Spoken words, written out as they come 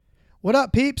What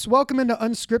up, peeps? Welcome into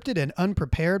Unscripted and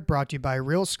Unprepared, brought to you by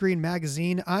Real Screen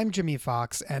Magazine. I'm Jimmy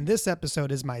Fox, and this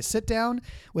episode is my sit-down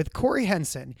with Corie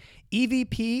Henson,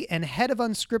 EVP and head of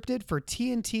Unscripted for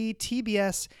TNT,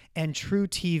 TBS, and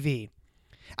TruTV.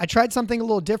 I tried something a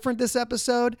little different this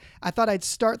episode. I thought I'd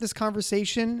start this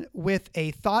conversation with a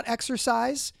thought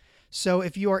exercise. So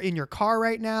if you are in your car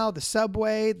right now, the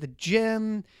subway, the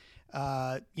gym,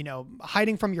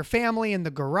 hiding from your family in the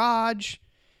garage,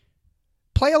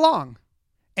 play along.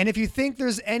 And if you think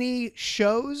there's any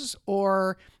shows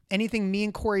or anything me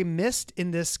and Corie missed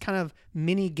in this kind of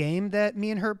mini game that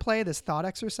me and her play, this thought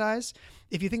exercise,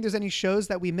 if you think there's any shows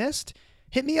that we missed,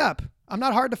 hit me up. I'm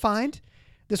not hard to find.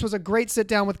 This was a great sit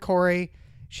down with Corie.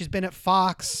 She's been at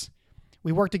Fox.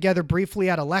 We worked together briefly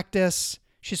at Electus.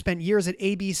 She spent years at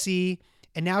ABC,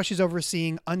 and now she's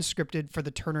overseeing Unscripted for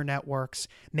the Turner Networks,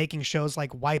 making shows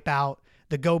like Wipeout,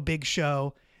 The Go Big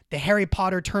Show, the Harry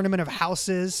Potter Tournament of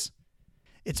Houses.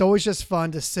 It's always just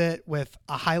fun to sit with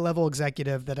a high-level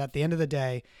executive that at the end of the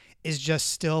day is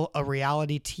just still a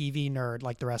reality TV nerd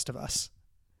like the rest of us.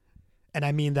 And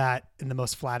I mean that in the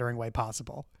most flattering way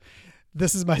possible.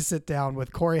 This is my sit down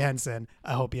with Corie Henson.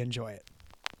 I hope you enjoy it.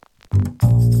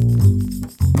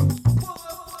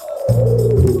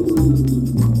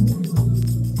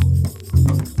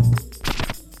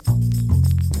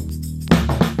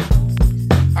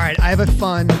 All right, I have a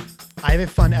fun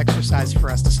exercise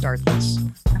for us to start this.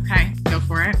 Okay, go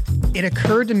for it. It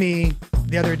occurred to me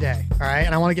the other day, all right,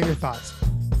 and I want to get your thoughts.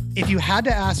 If you had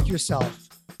to ask yourself,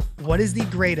 what is the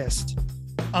greatest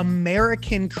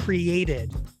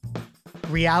American-created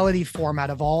reality format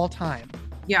of all time?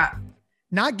 Yeah.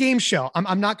 Not game show.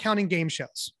 I'm not counting game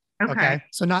shows. Okay.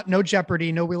 So no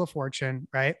Jeopardy, no Wheel of Fortune,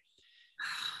 right?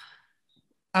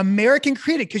 American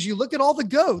created, because you look at all the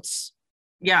GOATs.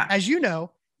 Yeah. As you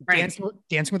know, right.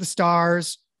 Dancing with the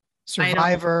Stars,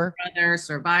 Survivor,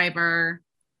 Survivor,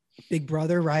 Big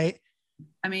Brother, right?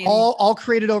 I mean, all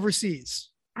created overseas.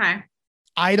 Okay.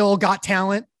 Idol, Got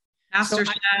Talent,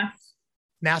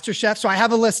 Master Chef. So I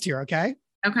have a list here. Okay.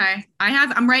 Okay.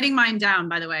 I'm writing mine down,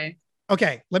 by the way.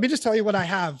 Okay. Let me just tell you what I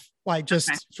have,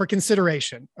 for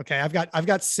consideration. Okay. I've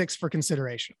got 6 for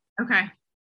consideration. Okay.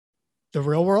 The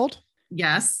Real World.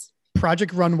 Yes.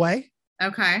 Project Runway.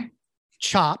 Okay.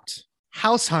 Chopped,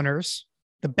 House Hunters,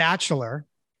 The Bachelor,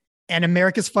 and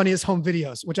America's Funniest Home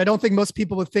Videos, which I don't think most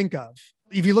people would think of.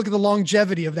 If you look at the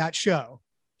longevity of that show,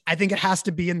 I think it has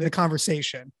to be in the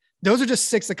conversation. Those are just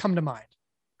 6 that come to mind.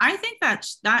 I think that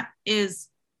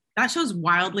show's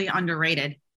wildly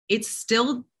underrated. It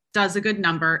still does a good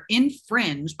number in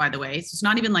Fringe, by the way. So it's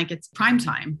not even like it's prime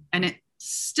time, and it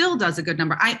still does a good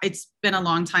number. It's been a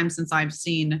long time since I've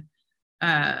seen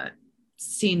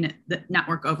the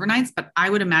network overnights, but I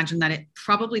would imagine that it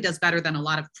probably does better than a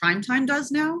lot of primetime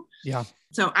does now. Yeah.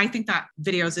 So I think that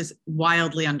Videos is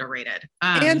wildly underrated.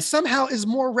 And somehow is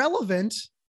more relevant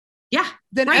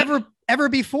than right. ever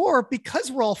before,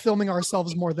 because we're all filming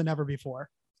ourselves more than ever before.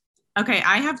 Okay.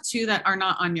 I have 2 that are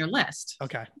not on your list.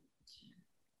 Okay.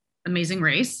 Amazing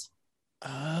Race.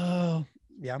 Oh,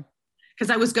 yeah.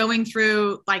 Because I was going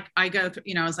through, I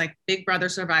was like Big Brother,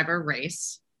 Survivor,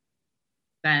 Race.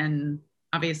 Then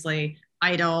obviously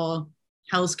Idol,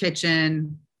 Hell's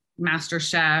Kitchen, Master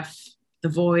Chef, The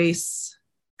Voice.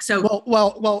 So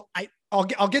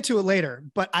I'll get to it later,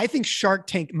 but I think Shark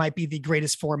Tank might be the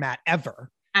greatest format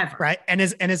ever. Right. And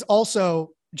is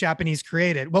also Japanese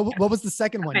created. What was the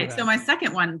second one? Okay, so my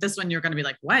second one, this one you're going to be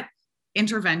like, what?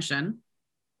 Intervention.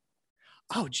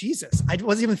 Oh, Jesus. I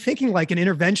wasn't even thinking like an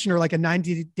intervention or like a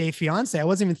 90-day fiance. I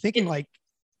wasn't even thinking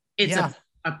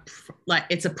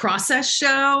it's a process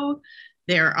show.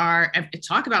 There are,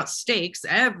 talk about stakes.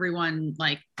 Everyone,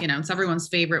 it's everyone's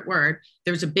favorite word.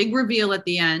 There's a big reveal at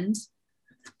the end.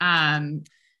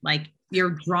 You're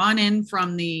drawn in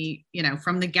from the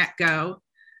get-go,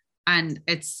 and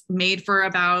it's made for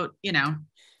about,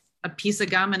 a piece of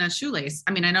gum and a shoelace.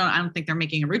 I mean, I don't think they're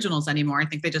making originals anymore. I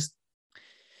think they just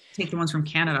take the ones from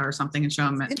Canada or something and show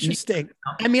them. Interesting.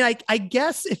 I mean, I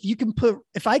guess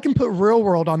if I can put Real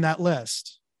World on that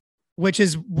list, which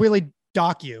is really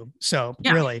docu. So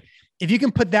really, if you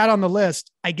can put that on the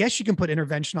list, I guess you can put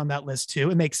Intervention on that list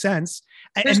too. It makes sense.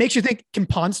 It makes you think, can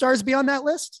Pawn Stars be on that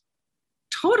list?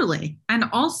 Totally. And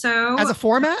also as a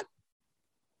format?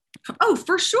 Oh,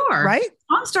 for sure. Right.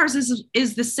 Pawn Stars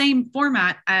is the same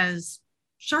format as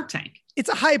Shark Tank. It's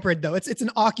a hybrid though. It's an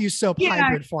ocu-soap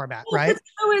hybrid format, right?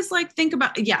 So is think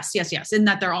about, yes. In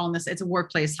that they're all in this, it's a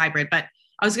workplace hybrid, but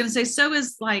I was going to say, so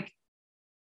is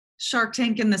Shark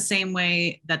Tank in the same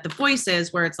way that The Voice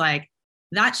is, where it's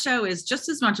that show is just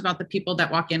as much about the people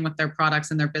that walk in with their products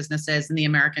and their businesses and the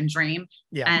American dream.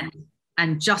 Yeah.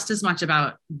 and just as much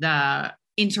about the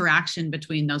interaction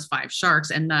between those five sharks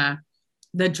and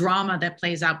the drama that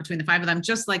plays out between the five of them,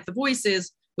 just like The Voice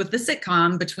is with the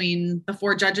sitcom between the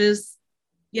four judges,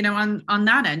 on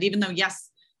that end, even though, yes,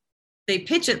 they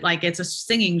pitch it like it's a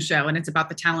singing show and it's about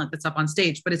the talent that's up on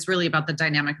stage, but it's really about the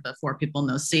dynamic of the four people in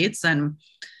those seats.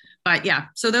 But yeah,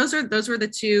 so those were the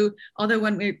two, although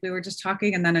when we were just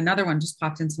talking and then another one just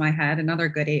popped into my head, another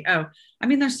goodie. Oh, I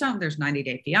mean, there's 90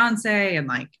 Day Fiance and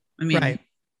right.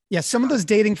 Yeah. Some of those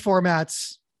dating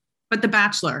formats, but The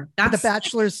Bachelor, The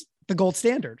Bachelor's the gold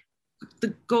standard.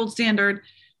 The gold standard.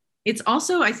 It's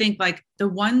also, I think, like the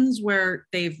ones where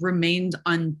they've remained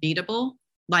unbeatable,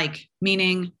 like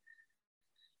meaning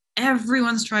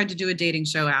everyone's tried to do a dating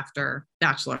show after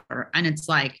Bachelor, and it's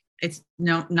like,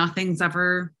 nothing's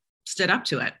ever stood up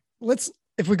to it.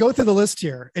 If we go through the list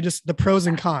here and just the pros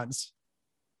and cons,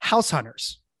 House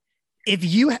Hunters. If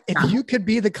you could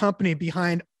be the company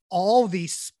behind all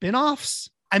these spinoffs,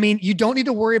 I mean, you don't need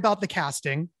to worry about the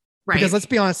casting, right? Because let's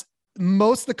be honest,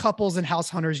 most of the couples in House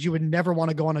Hunters you would never want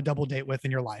to go on a double date with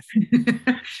in your life.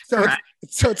 So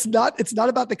it's not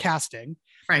about the casting.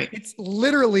 Right. It's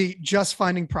literally just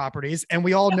finding properties. And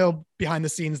we all know behind the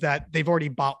scenes that they've already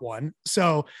bought one.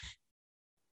 So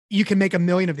you can make 1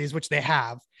 million of these, which they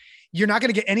have. You're not going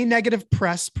to get any negative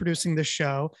press producing this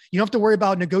show. You don't have to worry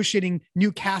about negotiating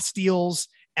new cast deals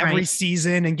every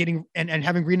season and getting and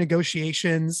having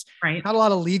renegotiations. Right. Not a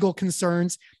lot of legal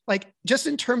concerns. Like just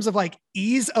in terms of like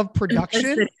ease of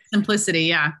production. Simplicity.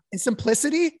 Yeah. And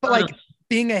simplicity, but like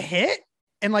being a hit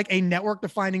and like a network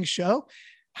defining show.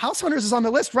 House Hunters is on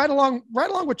the list right along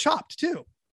with Chopped too,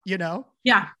 Yeah.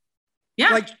 Yeah.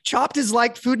 Like Chopped is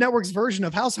like Food Network's version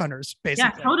of House Hunters,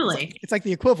 basically. Yeah, totally. It's like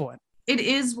the equivalent. It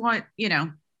is what,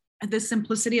 the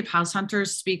simplicity of House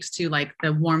Hunters speaks to like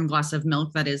the warm glass of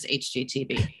milk that is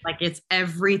HGTV. Like it's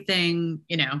everything,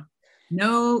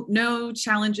 no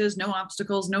challenges, no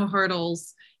obstacles, no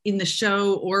hurdles in the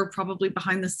show or probably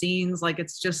behind the scenes. Like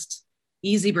it's just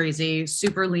easy breezy,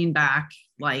 super lean back,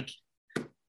 like.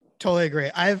 Totally agree.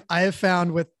 I have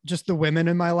found with just the women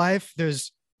in my life,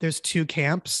 there's two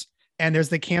camps, and there's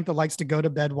the camp that likes to go to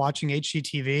bed watching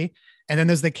HGTV. And then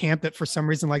there's the camp that for some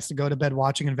reason likes to go to bed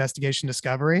watching Investigation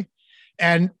Discovery.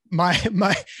 And my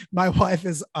wife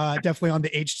is definitely on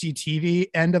the HGTV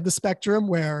end of the spectrum,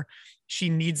 where she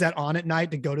needs that on at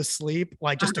night to go to sleep,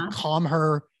 like just to calm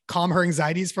her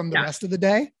anxieties from the rest of the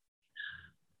day.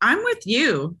 I'm with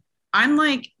you. I'm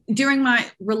like during my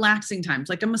relaxing times,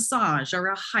 like a massage or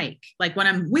a hike, like when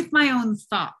I'm with my own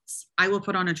thoughts, I will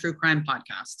put on a true crime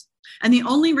podcast. And the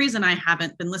only reason I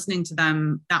haven't been listening to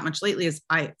them that much lately is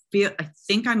I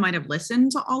think I might have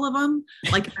listened to all of them.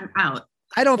 Like I'm out.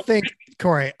 I don't think,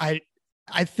 Corie, I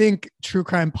think true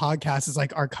crime podcast is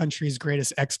like our country's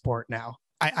greatest export now.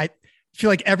 I feel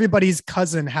like everybody's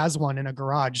cousin has one in a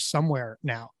garage somewhere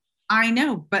now. I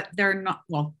know, but they're not,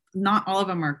 well, not all of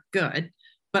them are good,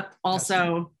 but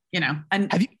also,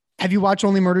 and have you watched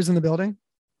Only Murders in the Building?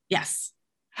 Yes.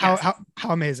 How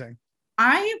amazing.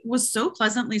 I was so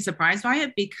pleasantly surprised by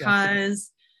it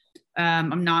because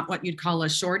I'm not what you'd call a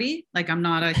shorty. Like I'm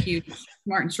not a huge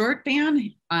Martin Short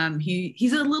fan.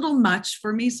 He's a little much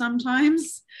for me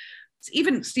sometimes.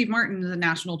 Even Steve Martin is a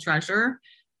national treasure,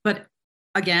 but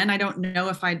again, I don't know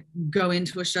if I'd go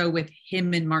into a show with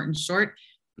him and Martin Short.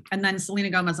 And then Selena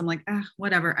Gomez, I'm like,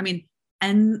 whatever. I mean,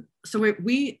 and so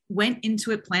we went into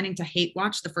it planning to hate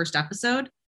watch the first episode.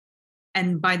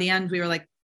 And by the end, we were like,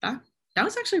 that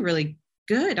was actually really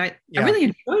good. I really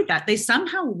enjoyed that. They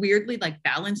somehow weirdly like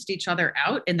balanced each other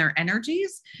out in their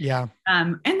energies. Yeah.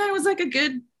 And that was like a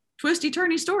good twisty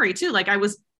turny story too. Like I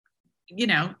was,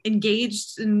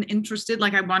 engaged and interested.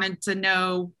 Like I wanted to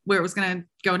know where it was going to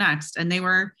go next. And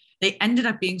they ended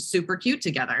up being super cute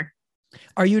together.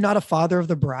 Are you not a Father of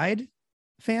the Bride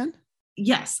fan?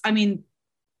 Yes. I mean,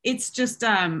 it's just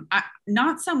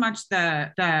not so much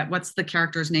the what's the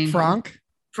character's name? Franck.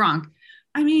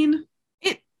 I mean,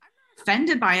 I'm not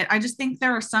offended by it. I just think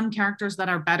there are some characters that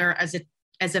are better as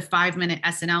a 5-minute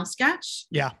SNL sketch.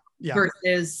 Yeah.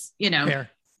 Versus, Fair.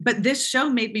 But this show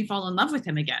made me fall in love with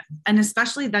him again. And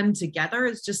especially them together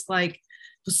is just like,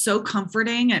 was so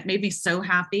comforting. It made me so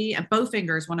happy. And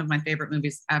Bowfinger is one of my favorite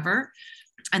movies ever.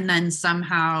 And then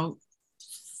somehow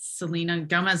Selena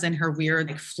Gomez and her weird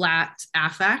like flat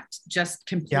affect just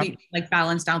completely like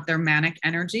balanced out their manic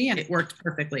energy, and it worked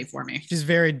perfectly for me. She's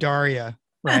very Daria,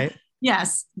 right?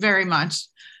 Yes, very much.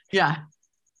 Yeah.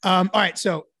 All right.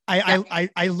 So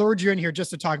I lured you in here just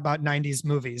to talk about 90s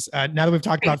movies. Now that we've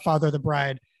talked about Father of the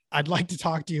Bride, I'd like to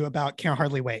talk to you about Can't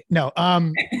Hardly Wait. No.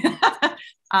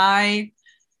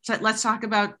 Let's talk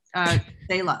about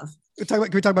They Love. Can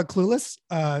we talk about Clueless?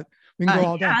 We can go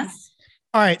all day. Yes.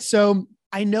 All right. So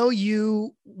I know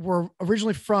you were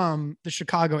originally from the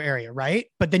Chicago area, right?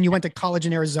 But then you went to college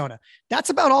in Arizona. That's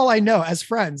about all I know as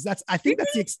friends. I think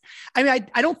that's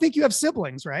I don't think you have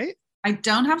siblings, right? I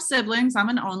don't have siblings. I'm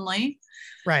an only.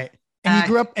 Right.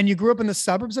 And you grew up in the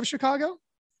suburbs of Chicago?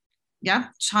 Yeah.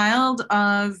 Child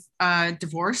of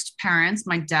divorced parents.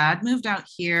 My dad moved out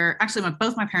here. Actually,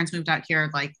 both my parents moved out here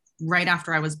like right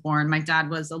after I was born. My dad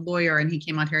was a lawyer and he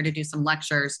came out here to do some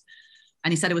lectures.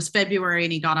 And he said it was February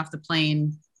and he got off the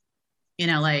plane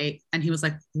in LA and he was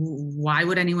like, why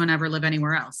would anyone ever live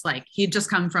anywhere else? Like he'd just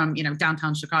come from,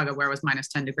 downtown Chicago where it was minus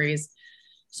 10 degrees.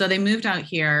 So they moved out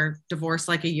here, divorced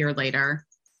like a year later.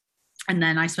 And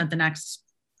then I spent the next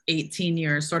 18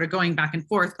 years sort of going back and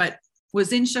forth, but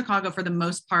was in Chicago for the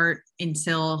most part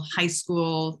until high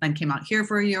school, then came out here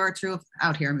for a year or two,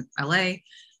 out here in LA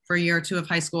for a year or two of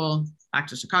high school, back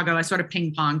to Chicago. I sort of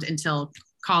ping-ponged until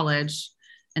college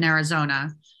in Arizona.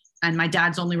 And my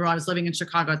dad's only rule, I was living in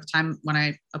Chicago at the time when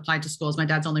I applied to schools, my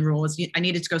dad's only rule was I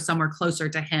needed to go somewhere closer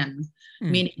to him,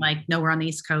 meaning like nowhere on the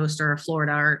East Coast or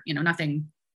Florida or,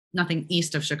 nothing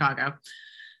east of Chicago.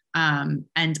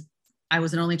 And I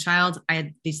was an only child. I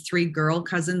had these 3 girl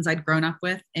cousins I'd grown up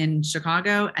with in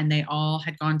Chicago and they all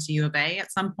had gone to U of A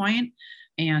at some point.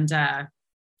 And so I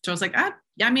was like,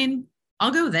 yeah,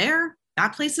 I'll go there.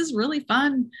 That place is really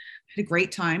fun. I had a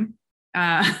great time.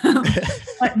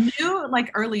 But knew like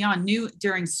early on,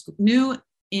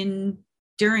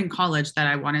 during college that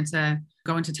I wanted to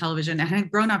go into television and had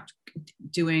grown up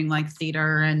doing like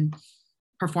theater and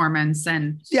performance.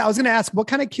 And yeah, I was going to ask, what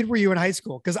kind of kid were you in high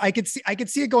school? Because I could see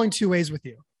it going 2 ways with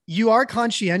you. You are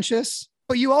conscientious,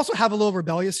 but you also have a little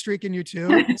rebellious streak in you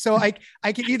too. So I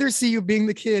could either see you being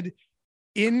the kid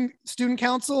in student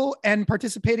council and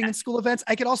participating in school events.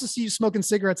 I could also see you smoking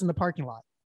cigarettes in the parking lot.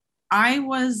 I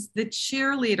was the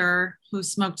cheerleader who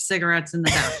smoked cigarettes in the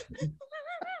bathroom.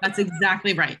 That's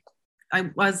exactly right.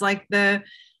 I was like the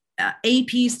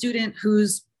AP student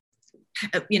whose,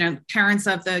 parents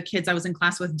of the kids I was in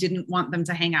class with didn't want them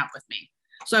to hang out with me.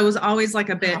 So I was always like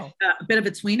a bit of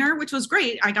a tweener, which was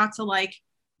great. I got to like,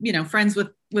 friends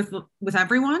with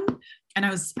everyone. And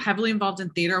I was heavily involved in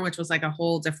theater, which was like a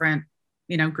whole different,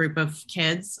 group of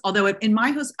kids. Although in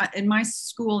my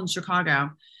school in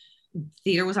Chicago,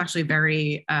 theater was actually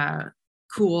very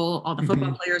cool. All the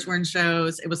football players were in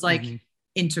shows. It was like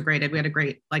integrated. We had a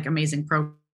great, like amazing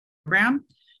program.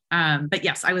 But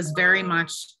yes, I was very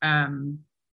much,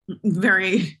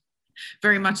 very,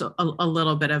 very much a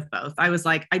little bit of both. I was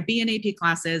like, I'd be in AP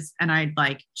classes and I'd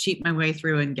like cheat my way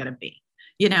through and get a B,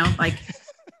 like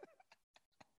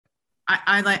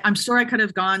I'm sure I could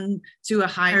have gone to a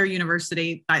higher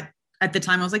university, but at the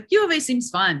time I was like, U of A seems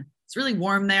fun. It's really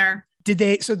warm there.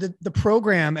 So the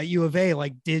program at U of A,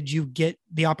 like, did you get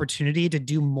the opportunity to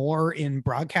do more in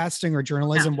broadcasting or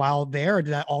journalism while there, or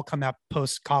did that all come out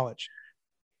post college?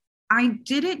 I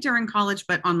did it during college,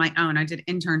 but on my own. I did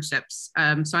internships.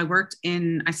 So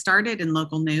I started in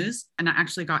local news and I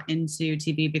actually got into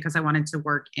TV because I wanted to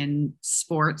work in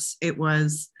sports.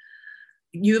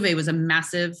 U of A was a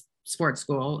massive sports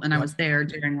school and I was there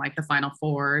during like the Final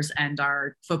Fours and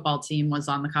our football team was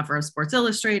on the cover of Sports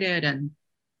Illustrated and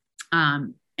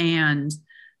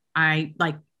I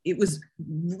like, it was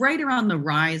right around the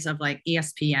rise of like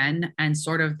ESPN and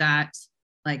sort of that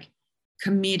like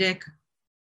comedic,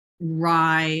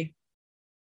 wry,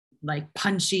 like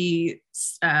punchy,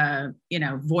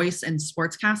 voice and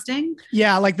sportscasting.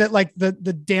 Yeah. Like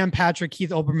the Dan Patrick, Keith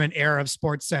Olbermann era of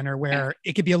Sports Center where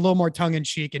it could be a little more tongue in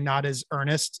cheek and not as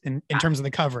earnest in terms of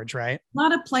the coverage, right? A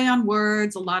lot of play on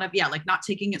words, a lot of, like not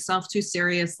taking itself too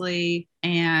seriously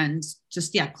and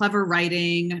just, clever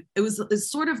writing. It was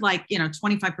sort of like,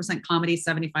 25% comedy,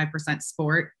 75%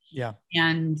 sport. Yeah.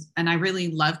 And I really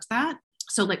loved that.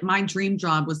 So like my dream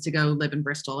job was to go live in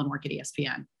Bristol and work at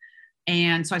ESPN.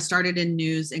 And so I started in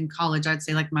news in college. I'd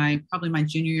say like probably my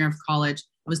junior year of college,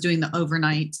 I was doing the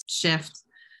overnight shift.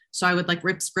 So I would like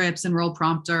rip scripts and roll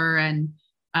prompter. And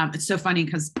it's so funny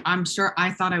because I'm sure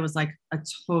I thought I was like a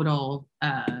total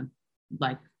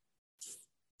like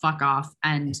fuck off.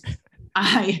 And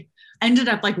I ended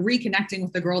up like reconnecting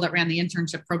with the girl that ran the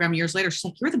internship program years later. She's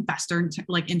like, you're the best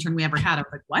intern we ever had. I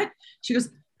was like, what? She goes,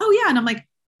 oh yeah. And I'm like,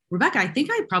 Rebecca, I think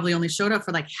I probably only showed up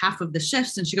for like half of the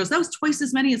shifts. And she goes, that was twice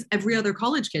as many as every other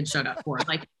college kid showed up for.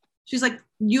 Like, she's like,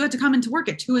 you had to come into work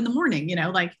at 2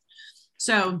 a.m, like,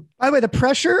 so. By the way, the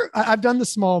pressure, I've done the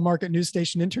small market news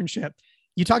station internship.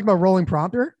 You talked about rolling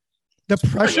prompter, the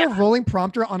pressure of rolling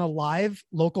prompter on a live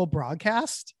local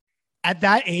broadcast at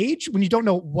that age, when you don't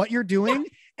know what you're doing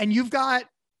and you've got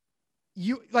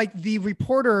like the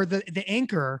reporter, the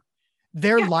anchor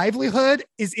their Yeah. livelihood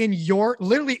is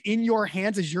literally in your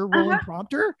hands as your rolling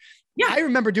prompter. Yeah. I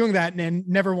remember doing that and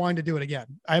never wanting to do it again.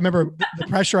 I remember the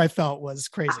pressure I felt was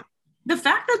crazy. The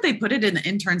fact that they put it in the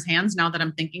intern's hands, now that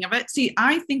I'm thinking of it, see,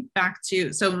 I think back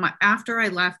to, after I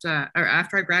left, or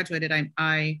after I graduated,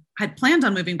 I had planned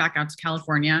on moving back out to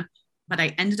California, but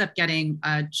I ended up getting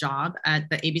a job at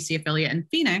the ABC affiliate in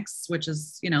Phoenix, which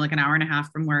is, like an hour and a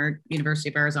half from where University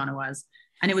of Arizona was.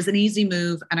 And it was an easy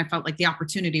move. And I felt like the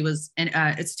opportunity was, and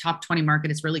it's a top 20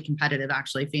 market. It's really competitive,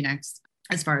 actually, Phoenix,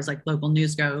 as far as like local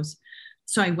news goes.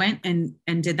 So I went and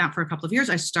did that for a couple of years.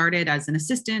 I started as an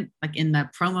assistant, like in the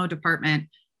promo department.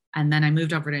 And then I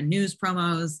moved over to news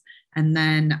promos. And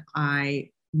then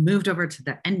I moved over to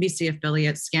the NBC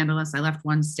affiliate, Scandalous. I left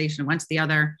one station and went to the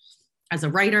other as a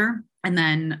writer, and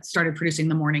then started producing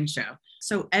the morning show.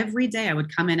 So every day I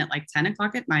would come in at like 10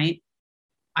 o'clock at night.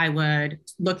 I'd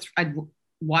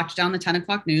watch down the 10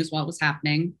 o'clock news while it was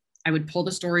happening. I would pull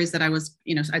the stories that I was,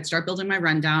 I'd start building my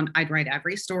rundown. I'd write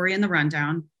every story in the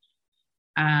rundown.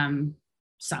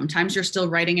 Sometimes you're still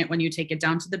writing it when you take it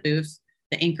down to the booth.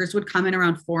 The anchors would come in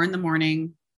around 4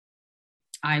 a.m.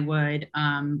 I would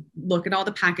look at all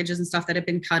the packages and stuff that had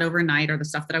been cut overnight, or the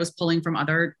stuff that I was pulling from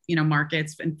other,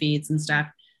 markets and feeds and stuff.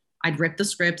 I'd rip the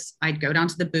scripts. I'd go down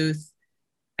to the booth.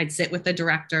 I'd sit with the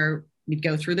director. We'd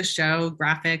go through the show,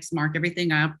 graphics, mark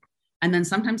everything up. And then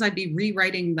sometimes I'd be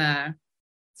rewriting the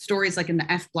stories like in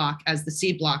the F block as the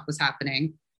C block was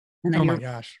happening. And then oh my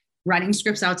gosh, writing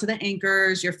scripts out to the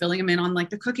anchors. You're filling them in on like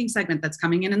the cooking segment that's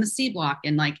coming in the C block.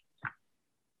 And like,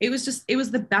 it was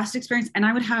the best experience. And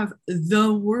I would have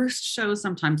the worst shows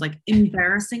sometimes, like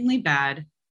embarrassingly bad.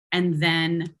 And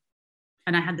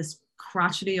I had this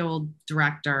crotchety old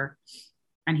director,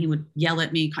 and he would yell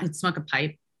at me. He'd smoke a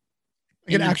pipe.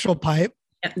 Like an actual pipe?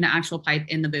 An actual pipe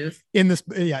in the booth. In the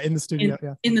studio. In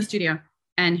the studio.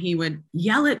 And he would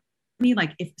yell at me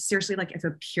like if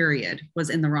a period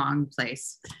was in the wrong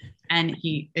place. And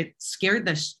it scared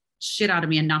the shit out of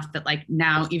me enough that like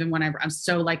now, even when I'm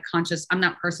so like conscious, I'm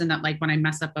that person that like when I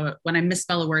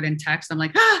misspell a word in text, I'm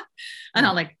like, and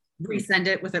I'll like resend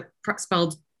it with it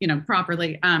spelled,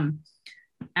 properly.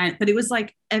 But it was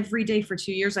like every day for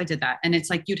 2 years I did that. And it's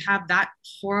like, you'd have that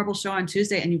horrible show on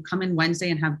Tuesday and you come in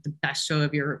Wednesday and have the best show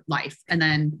of your life. And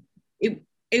then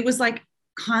it was like,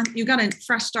 you got a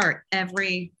fresh start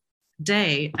every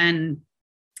day. And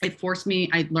it forced me,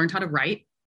 I learned how to write.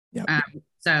 Yep.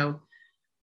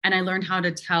 And I learned how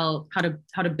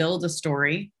to build a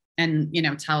story and,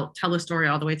 tell a story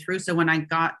all the way through. So when I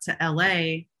got to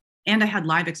LA, and I had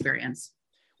live experience.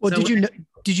 Well, so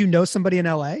did you know somebody in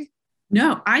LA?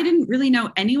 No, I didn't really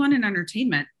know anyone in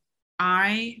entertainment.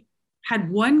 I had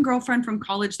one girlfriend from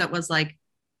college that was like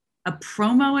a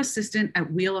promo assistant at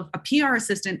a PR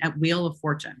assistant at Wheel of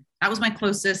Fortune. That was my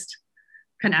closest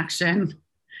connection.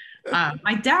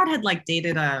 My dad had like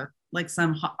dated a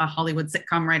Hollywood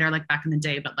sitcom writer like back in the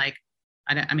day, but like,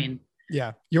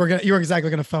 yeah, you were exactly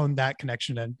going to phone that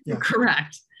connection in. Yeah.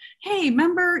 Correct. Hey,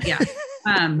 remember? Yeah.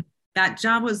 That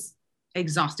job was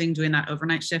exhausting, doing that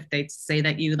overnight shift. They say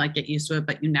that you like get used to it,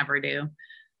 but you never do.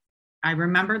 I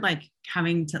remember like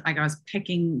having to, like, I was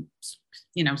picking,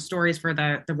 stories for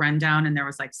the rundown, and there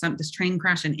was like this train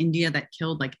crash in India that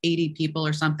killed like 80 people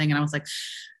or something. And I was like,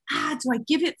 do I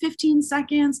give it 15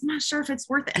 seconds? I'm not sure if it's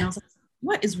worth it. And I was like,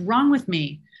 what is wrong with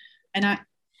me? And I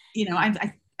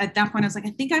at that point I was like,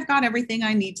 I think I've got everything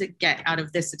I need to get out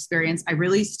of this experience. I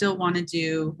really still want to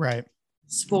do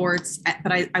sports,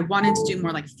 but I wanted to do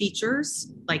more like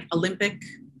features, like Olympic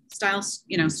style,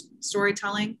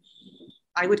 storytelling.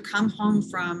 I would come home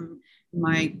from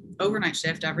my overnight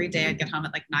shift every day. I'd get home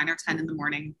at like 9 or 10 in the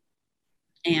morning,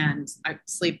 and I'd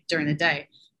sleep during the day.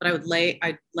 But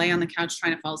I'd lay on the couch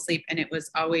trying to fall asleep, and it was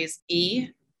always E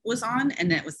was on,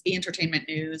 and it was E Entertainment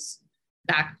News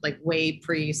back like way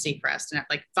pre Seacrest, and at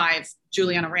like 5,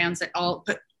 Juliana Rancic, all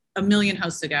put a million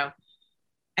hosts ago,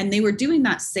 and they were doing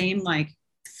that same like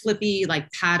flippy like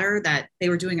patter that they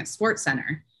were doing at Sports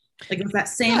Center. Like it was that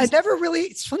same. Yeah,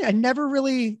 it's funny. I never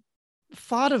really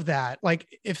thought of that. Like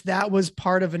if that was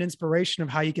part of an inspiration of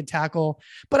how you could tackle,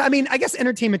 but I mean, I guess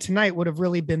Entertainment Tonight would have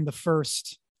really been the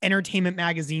first entertainment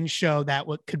magazine show that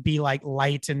could be like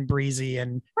light and breezy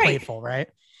and playful, right?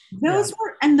 Those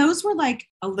were like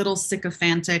a little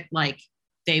sycophantic, like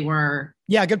they were.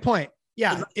 Yeah, good point.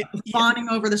 Yeah. Fawning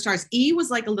over the stars. E was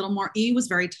like a little more, E was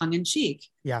very tongue in cheek.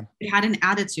 Yeah. It had an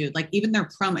attitude, like even their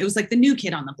promo, it was like the new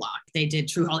kid on the block. They did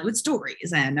True Hollywood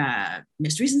Stories and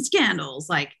Mysteries and Scandals.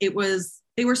 Like they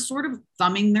were sort of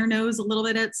thumbing their nose a little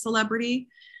bit at celebrity.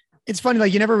 It's funny,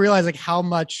 like you never realize like how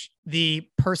much the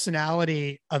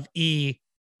personality of E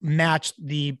matched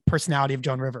the personality of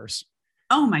Joan Rivers.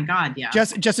 Oh my God. Yeah.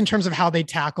 Just in terms of how they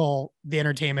tackle the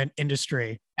entertainment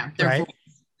industry. Yeah. Right.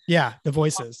 Yeah. The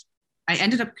voices. I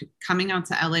ended up coming out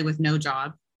to LA with no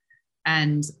job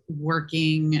and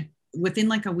working within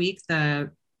like a week.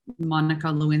 The Monica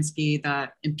Lewinsky, the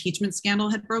impeachment scandal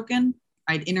had broken.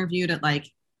 I'd interviewed at like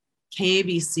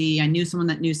KABC. I knew someone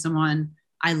that knew someone.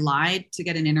 I lied to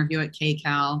get an interview at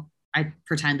KCAL. I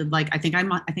pretended like I think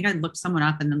I looked someone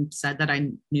up and then said that I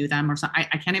knew them or something.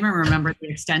 I can't even remember the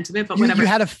extent of it, but whatever. You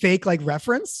had a fake like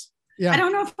reference? Yeah. I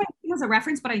don't know if it was a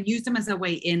reference, but I used them as a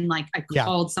way in. Like I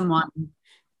called someone,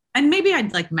 and maybe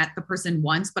I'd like met the person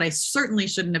once, but I certainly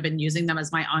shouldn't have been using them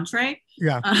as my entree.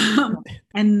 Yeah.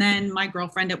 And then my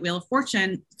girlfriend at Wheel of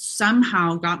Fortune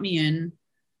somehow got me in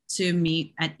to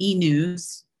meet at E!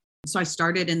 News. So I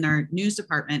started in their news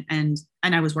department, and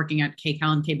I was working at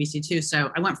KCAL and KBC too.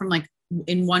 So I went from like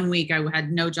in 1 week, I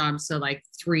had no jobs to like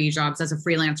 3 jobs as a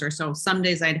freelancer. So some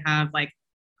days I'd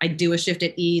do a shift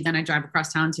at E! Then I drive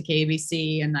across town to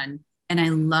KBC, and I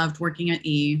loved working at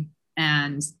E!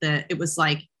 And it was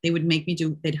like, they'd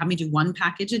have me do 1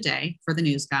 package a day for the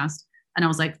newscast. And I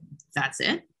was like, that's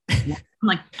it. I'm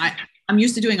like, I'm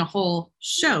used to doing a whole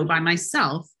show by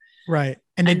myself. Right.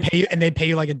 And they'd pay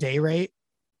you like a day rate.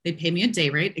 They'd pay me a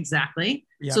day rate. Exactly.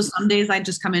 Yep. So some days I'd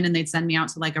just come in and they'd send me out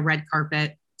to like a red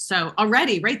carpet. So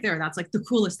already right there, that's like the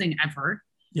coolest thing ever.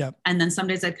 Yep. And then some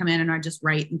days I'd come in and I'd just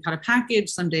write and cut a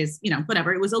package. Some days,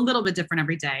 whatever. It was a little bit different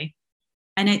every day.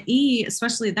 And at E!,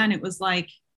 especially then, it was like,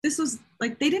 this was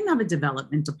like, they didn't have a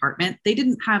development department. They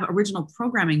didn't have original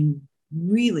programming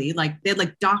really. Like they had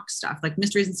like doc stuff, like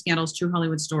Mysteries and Scandals, True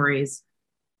Hollywood Stories,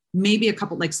 maybe a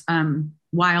couple like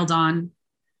Wild On,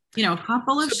 a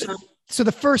couple of shows. So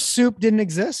the first Soup didn't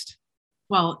exist?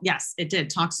 Well, yes, it did.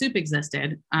 Talk Soup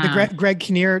existed. The Greg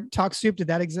Kinnear Talk Soup, did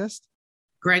that exist?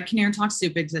 Greg Kinnear Talk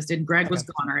Soup existed. Greg was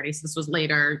gone already. So this was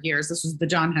later years. This was the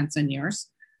John Henson years.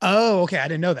 Oh, okay. I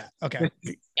didn't know that. Okay.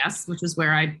 Which is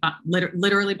where I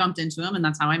literally bumped into him, and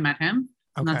that's how I met him.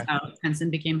 And that's how Henson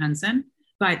became Henson.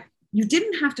 But you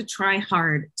didn't have to try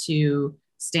hard to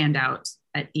stand out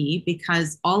at E!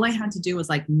 Because all I had to do was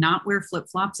like not wear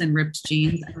flip-flops and ripped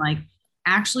jeans and like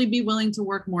actually be willing to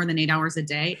work more than 8 hours a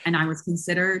day. And I was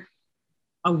considered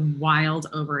a wild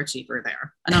overachiever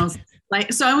there. And I was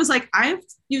like, I'm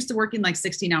used to working like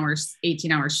 16 hours,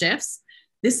 18-hour shifts.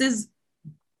 This is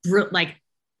like,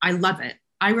 I love it.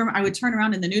 I remember I would turn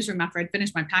around in the newsroom after I'd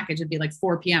finished my package. It'd be like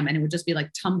 4 p.m. and it would just be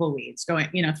like tumbleweeds going,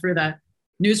 through the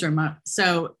newsroom.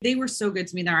 So they were so good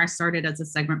to me there. I started as a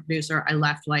segment producer. I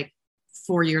left like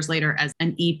 4 years later as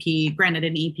an EP, granted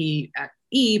an EP at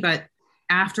E!, but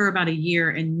after about a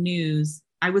year in news,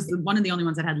 I was one of the only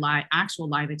ones that had actual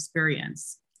live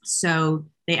experience. So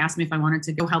they asked me if I wanted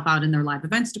to go help out in their live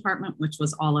events department, which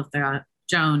was all of the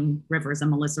Joan Rivers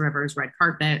and Melissa Rivers red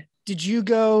carpet. Did you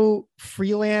go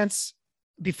freelance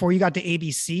before you got to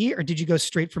ABC, or did you go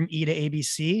straight from E! to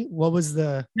ABC? What was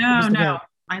the... No.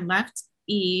 I left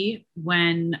E!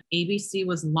 when ABC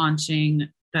was launching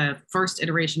the first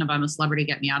iteration of I'm a Celebrity,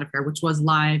 Get Me Out of Here, which was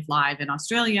live in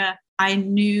Australia. I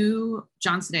knew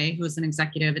John Sidey, who was an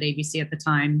executive at ABC at the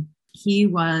time. He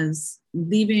was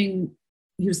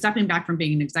stepping back from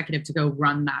being an executive to go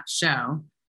run that show.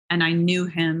 And I knew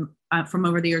him from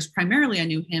over the years. Primarily, I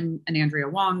knew him and Andrea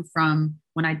Wong from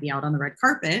when I'd be out on the red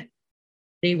carpet.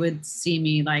 They would see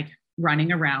me like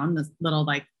running around this little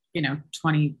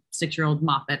 26-year-old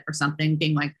moppet or something,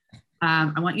 being like,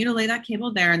 I want you to lay that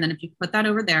cable there. And then if you put that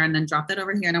over there and then drop that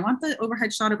over here. And I want the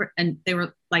overhead shot over. And they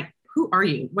were like, who are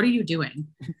you? What are you doing?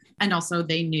 And also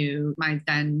they knew my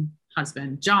then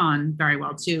husband, John, very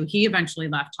well too. He eventually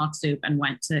left Talk Soup and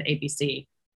went to ABC.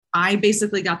 I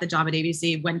basically got the job at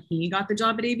ABC when he got the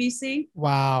job at ABC.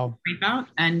 Wow.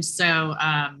 And so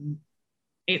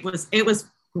it was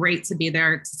great to be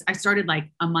there. I started like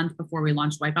a month before we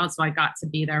launched Wipeout. So I got to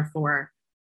be there for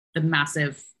the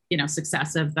massive,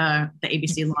 success of the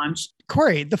ABC launch.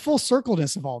 Corie, the full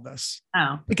circleness of all this.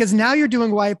 Oh. Because now you're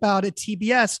doing Wipeout at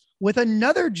TBS with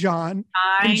another John,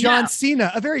 John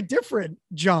Cena, a very different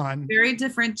John. Very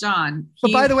different John.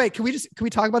 But by the way, can we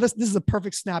talk about this? This is a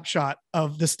perfect snapshot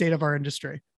of the state of our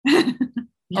industry.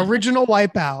 Original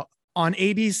Wipeout on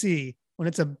ABC when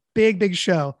it's a big, big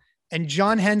show. And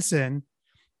John Henson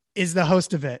is the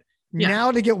host of it. Yeah.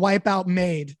 Now to get Wipeout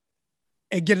made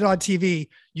and get it on TV,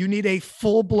 you need a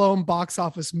full-blown box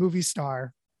office movie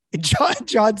star,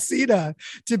 John Cena,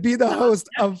 to be the host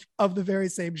of the very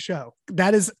same show.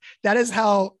 That is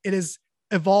how it has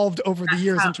evolved over the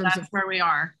years in terms of where we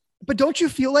are. But don't you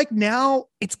feel like now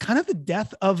it's kind of the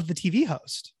death of the TV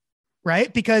host,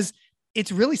 right? Because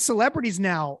it's really celebrities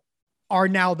now are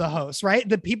the hosts, right?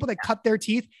 The people that cut their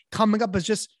teeth coming up as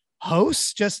just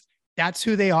hosts, that's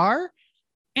who they are.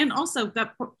 And also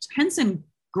that Henson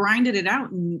grinded it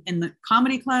out in the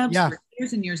comedy clubs for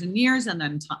years and years and years, and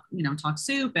then Talk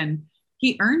Soup, and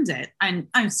he earned it. And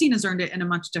Cena has earned it in a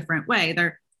much different way.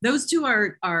 Those two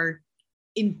are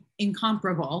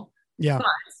incomparable. Yeah. But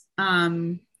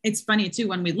it's funny too,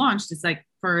 when we launched, it's like,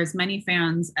 for as many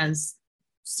fans as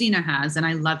Cena has, and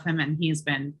I love him, and he's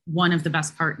been one of the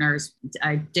best partners.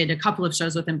 I did a couple of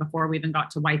shows with him before we even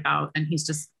got to Wipeout, and he's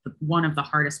just one of the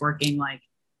hardest working, like,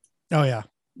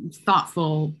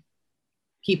 thoughtful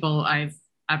people I've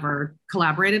ever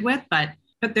collaborated with. But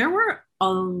there were a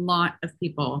lot of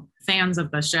people, fans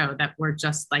of the show, that were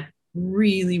just like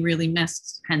really, really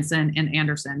missed Henson and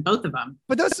Anderson, both of them.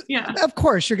 But those, of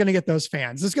course, you're going to get those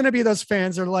fans. There's going to be those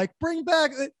fans that are like, bring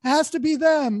back, it has to be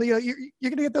them. You're going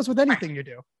to get those with anything you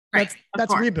do.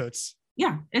 That's reboots.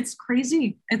 Yeah, it's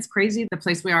crazy. It's crazy the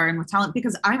place we are in with talent,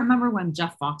 because I remember when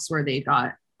Jeff Foxworthy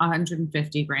got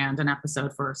 $150,000 an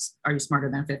episode for Are You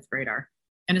Smarter Than a Fifth Grader?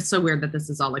 And it's so weird that this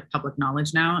is all like public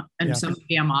knowledge now. And so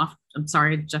maybe I'm off. I'm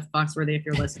sorry, Jeff Foxworthy, if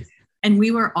you're listening. And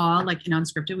we were all like, in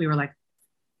Unscripted, we were like,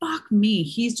 fuck me,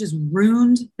 he's just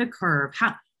ruined the curve.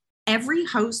 Every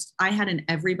host I had in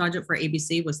every budget for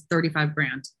ABC was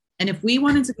 $35,000. And if we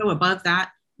wanted to go above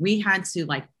that, we had to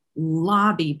like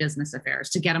lobby business affairs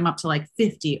to get them up to like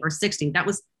 50 or 60. That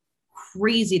was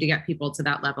crazy to get people to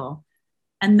that level.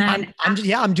 And then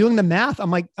I'm doing the math.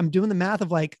 I'm doing the math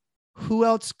of like, who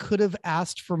else could have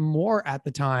asked for more at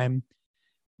the time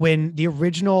when the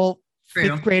original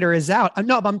fifth grader is out?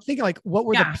 No, but I'm thinking like, what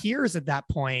were the peers at that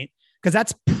point? Because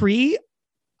that's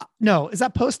is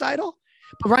that post Idol?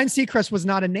 But Ryan Seacrest was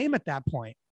not a name at that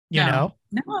point, you know?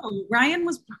 No,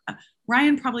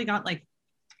 Ryan probably got like,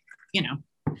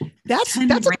 that's a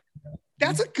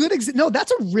good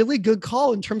that's a really good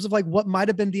call in terms of like what might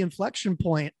have been the inflection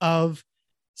point of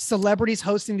celebrities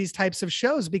hosting these types of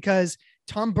shows, because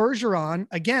Tom Bergeron,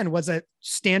 again, was a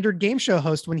standard game show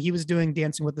host when he was doing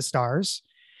Dancing with the Stars.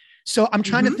 So I'm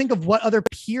trying to think of what other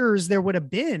peers there would have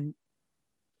been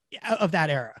of that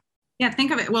era. Yeah,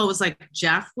 think of it. Well, it was like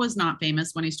Jeff was not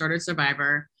famous when he started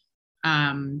Survivor.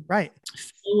 Right.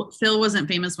 Phil wasn't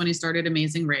famous when he started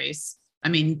Amazing Race. I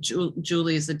mean,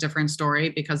 Julie is a different story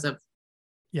because of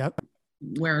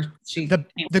where she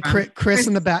Chris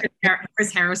in the back.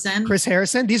 Chris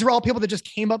Harrison. These were all people that just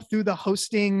came up through the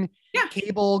hosting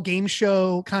cable game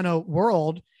show kind of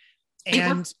world.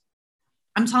 And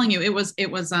I'm telling you, it was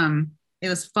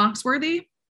Foxworthy,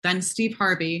 then Steve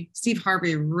Harvey. Steve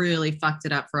Harvey really fucked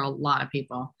it up for a lot of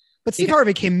people. But Steve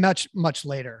Harvey came much, much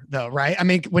later though, right? I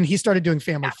mean, when he started doing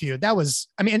Family Feud, that was,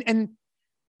 I mean,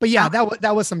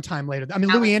 that was some time later. I mean,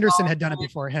 Louis Anderson had done it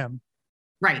before him.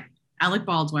 Right. Alec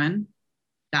Baldwin.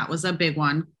 That was a big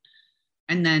one.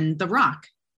 And then The Rock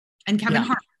and Kevin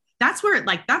Hart. That's where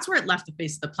it left the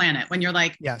face of the planet, when you're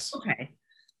like, okay,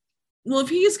 well, if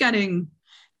he's getting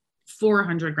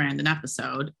 $400,000 an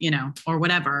episode, or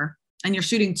whatever, and you're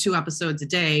shooting 2 episodes a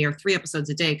day or 3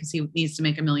 episodes a day, because he needs to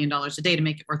make $1 million a day to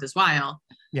make it worth his while.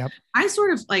 Yep. I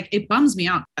sort of like, it bums me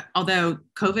out. Although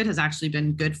COVID has actually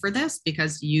been good for this,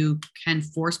 because you can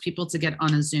force people to get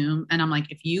on a Zoom. And I'm like,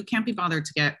 if you can't be bothered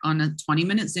to get on a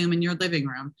 20-minute Zoom in your living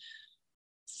room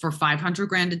for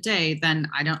 $500,000 a day, then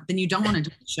you don't want to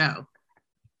do the show.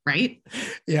 Right?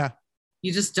 Yeah.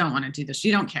 You just don't want to do this.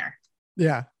 You don't care.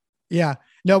 Yeah. Yeah.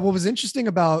 No, what was interesting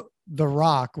about The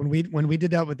Rock when we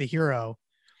did that with The Hero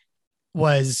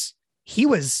was he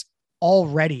was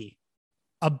already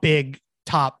a big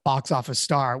top box office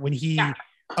star when he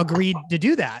agreed to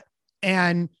do that,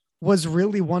 and was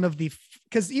really one of the,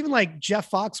 because even like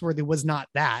Jeff Foxworthy was not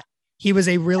that. He was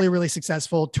a really, really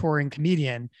successful touring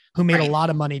comedian who made a lot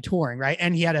of money touring. Right.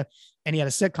 And he had a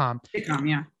sitcom.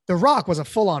 Yeah. The Rock was a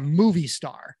full-on movie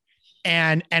star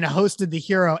and hosted The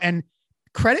Hero, and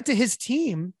credit to his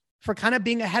team for kind of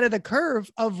being ahead of the curve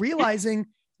of realizing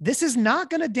this is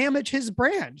not going to damage his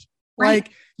brand. Right.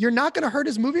 Like, you're not going to hurt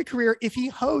his movie career if he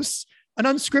hosts an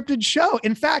unscripted show.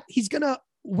 In fact, he's going to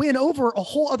win over a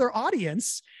whole other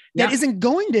audience that isn't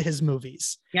going to his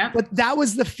movies. Yeah. But that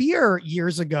was the fear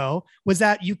years ago, was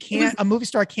that a movie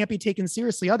star can't be taken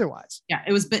seriously otherwise. Yeah.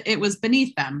 It was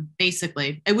beneath them.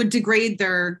 Basically, it would degrade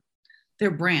their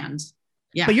brand.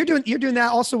 Yeah. But you're doing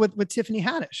that also with Tiffany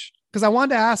Haddish. Because I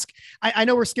wanted to ask, I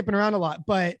know we're skipping around a lot,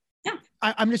 but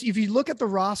I'm just, if you look at the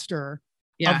roster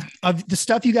of the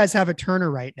stuff you guys have at Turner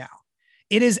right now,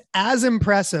 it is as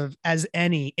impressive as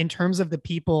any in terms of the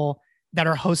people that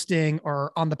are hosting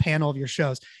or on the panel of your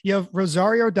shows. You have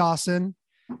Rosario Dawson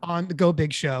on the Go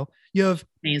Big Show. You have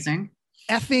amazing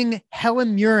effing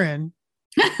Helen Mirren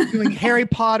doing Harry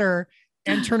Potter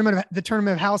and the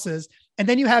Tournament of Houses. And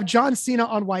then you have John Cena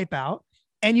on Wipeout.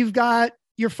 and you've got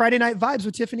your Friday Night Vibes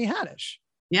with Tiffany Haddish.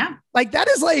 Yeah. Like that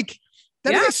is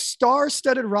a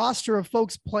star-studded roster of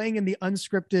folks playing in the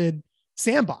unscripted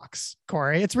sandbox,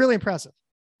 Corie. It's really impressive.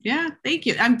 Yeah, thank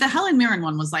you. The Helen Mirren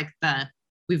one was like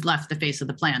we've left the face of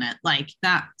the planet. Like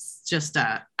that's just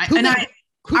who made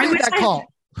that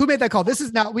call? Who made that call? This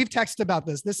is now, we've texted about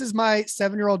this. This is my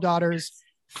 7-year-old daughter's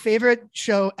favorite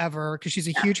show ever because she's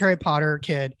a huge Harry Potter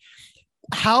kid.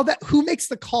 Who makes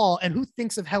the call and who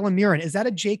thinks of Helen Mirren? Is that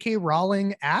a J.K.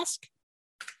 Rowling ask?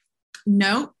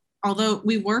 No, although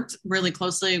we worked really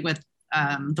closely with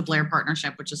the Blair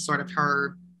Partnership, which is sort of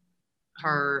her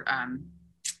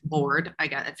board, I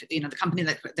guess, the company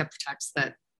that protects,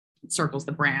 that circles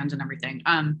the brand and everything.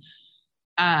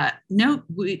 No,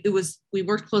 we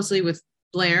worked closely with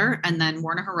Blair and then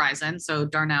Warner Horizon. So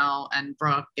Darnell and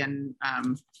Brooke and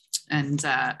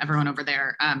everyone over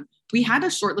there. We had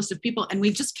a short list of people, and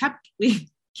we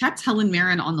kept Helen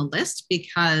Mirren on the list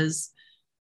because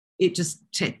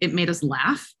it made us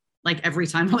laugh. Like every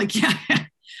time we're like, yeah,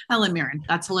 Helen Mirren,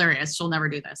 that's hilarious. She'll never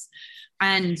do this.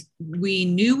 And we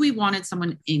knew we wanted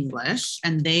someone English,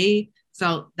 and they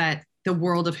felt that the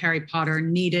world of Harry Potter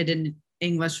needed an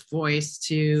English voice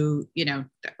to, there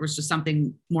was just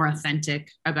something more authentic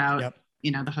about,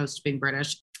 the host being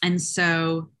British. And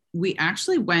so we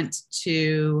actually went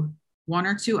to one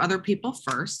or two other people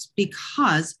first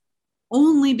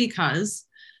only because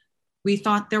we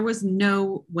thought there was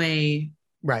no way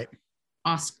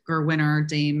Oscar winner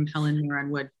Dame Helen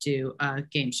Mirren would do a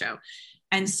game show.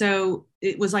 And so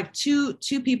it was like two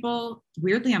people.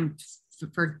 Weirdly, I'm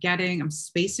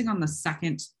spacing on the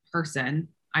second person.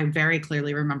 I very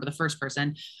clearly remember the first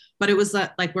person, but it was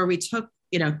like where we took,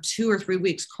 2 or 3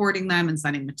 weeks courting them and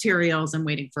sending materials and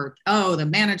waiting for, the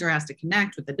manager has to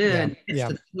connect with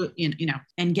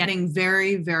and getting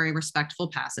very, very respectful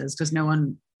passes because no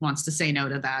one wants to say no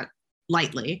to that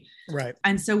lightly. Right.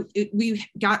 And so we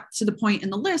got to the point in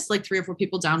the list, like 3 or 4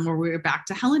 people down, where we were back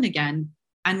to Helen again.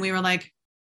 And we were like,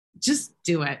 just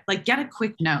do it. Like, get a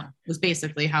quick no was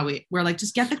basically how we're like,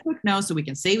 just get the quick no so we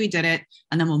can say we did it.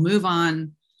 And then we'll move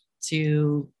on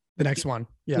to the next one.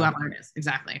 Yeah. Whoever it is.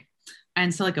 Exactly.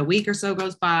 And so like a week or so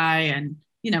goes by, and,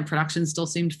 production still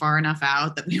seemed far enough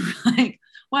out that we were like,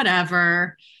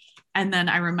 whatever. And then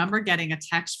I remember getting a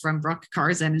text from Brooke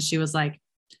Carson, and she was like,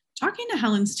 talking to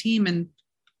Helen's team, and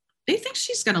they think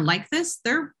she's going to like this.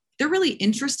 They're really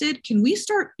interested. Can we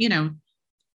start,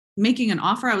 making an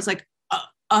offer? I was like,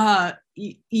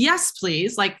 yes,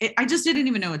 please. Like, I just didn't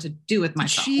even know what to do with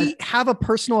myself. Did she have a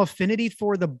personal affinity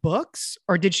for the books,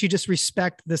 or did she just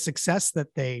respect the success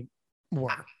that they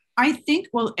were? I think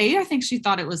she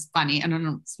thought it was funny, and I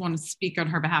don't want to speak on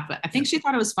her behalf, but I think she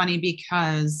thought it was funny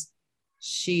because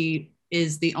she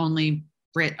is the only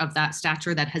Brit of that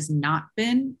stature that has not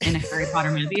been in a Harry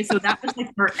Potter movie. So that was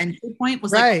like her entry point,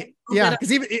 was right. Like, yeah.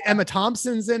 Because even Emma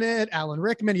Thompson's in it, Alan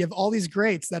Rickman, you have all these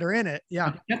greats that are in it.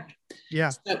 Yeah. Yep. Yeah.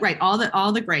 So, right. All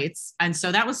the greats. And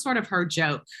so that was sort of her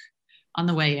joke on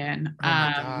the way in. Oh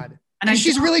my God. And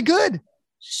she's really good.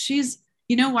 She's,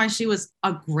 why she was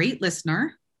a great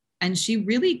listener, and she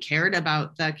really cared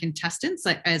about the contestants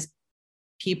as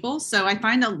people. So I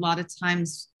find a lot of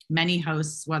times many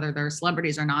hosts, whether they're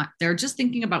celebrities or not, they're just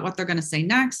thinking about what they're going to say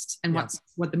next and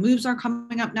what the moves are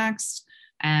coming up next.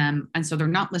 And so they're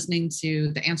not listening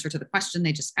to the answer to the question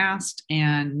they just asked.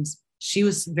 And she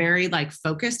was very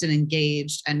focused and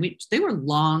engaged. And they were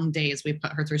long days we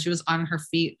put her through. She was on her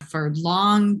feet for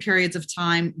long periods of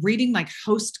time, reading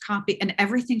host copy, and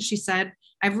everything she said,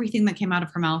 everything that came out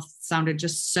of her mouth sounded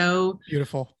just so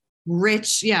beautiful,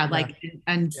 rich.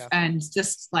 And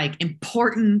just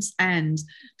important. And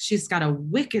she's got a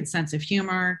wicked sense of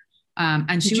humor.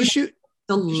 And she was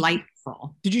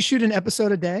delightful. Did you shoot an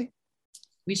episode a day?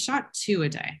 We shot 2 a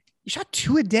day. You shot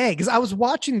 2 a day? Because I was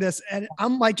watching this, and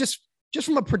I'm like, just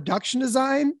from a production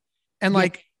design and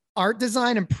art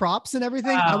design and props and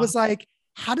everything, I was like,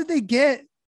 how did they get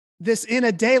this in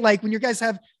a day? Like when you guys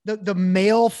have the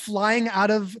mail flying out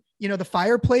of, the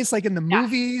fireplace, like in the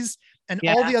movies, and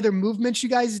all the other movements you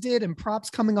guys did and props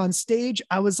coming on stage.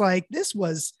 I was like, this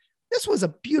was a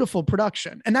beautiful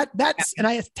production. And and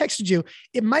I texted you,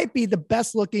 it might be the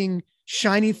best looking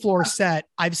shiny floor set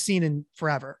I've seen in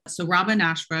forever. So Robin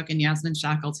Ashbrook and Yasmin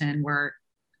Shackleton were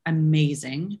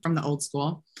amazing from the old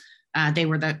school. They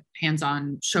were the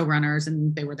hands-on showrunners,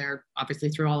 and they were there obviously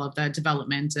through all of the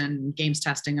development and games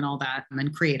testing and all that,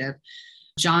 and creative.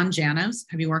 John Janos,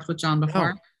 have you worked with John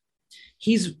before? No.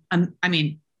 He's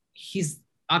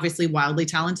obviously wildly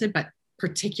talented, but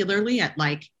particularly at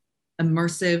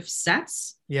immersive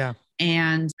sets. Yeah.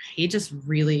 And he just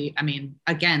really, I mean,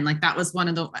 again, like that was one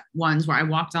of the ones where I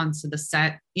walked onto the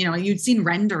set, you know, you'd seen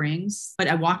renderings, but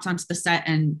I walked onto the set,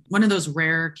 and one of those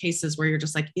rare cases where you're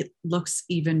just like, it looks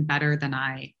even better than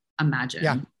I imagined.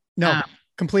 Yeah. No,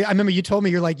 complete. I remember you told me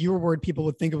you're like, you were worried people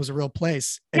would think it was a real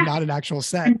place and not an actual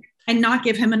set. And not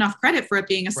give him enough credit for it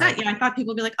being a set. Right. Yeah. I thought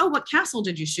people would be like, oh, what castle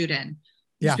did you shoot in?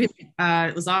 Yeah.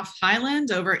 It was off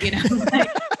Highland over, you know, like,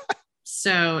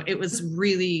 so it was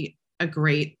really a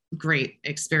great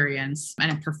experience,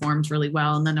 and it performed really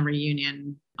well. And then the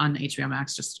reunion on HBO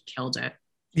Max just killed it.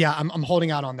 Yeah, I'm holding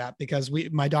out on that because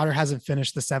my daughter hasn't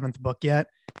finished the 7th book yet,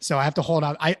 so I have to hold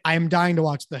out. I'm dying to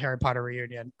watch the Harry Potter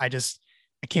reunion. I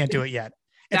can't do it yet.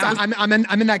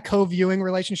 I'm in that co-viewing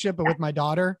relationship, but with my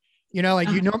daughter, you know, like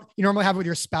you normally have with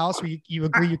your spouse, where you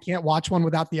agree you can't watch one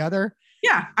without the other.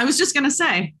 Yeah, I was just gonna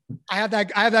say I have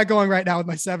that going right now with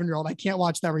my 7-year-old. I can't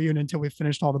watch that reunion until we've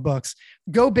finished all the books.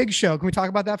 Go Big Show. Can we talk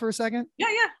about that for a second? Yeah.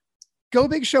 Go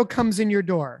Big Show comes in your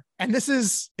door, and is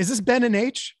this Ben and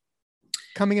H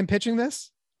coming and pitching this?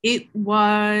 It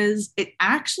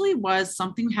actually was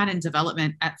something we had in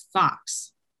development at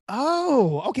Fox.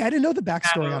 Oh, okay. I didn't know the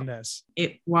backstory on this.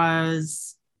 It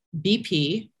was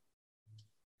BP,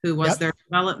 who was their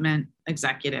development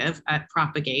executive at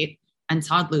Propagate, and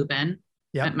Todd Lubin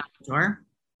at Matador.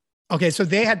 Okay, so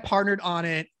they had partnered on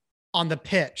it on the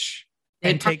pitch.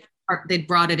 They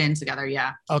brought it in together,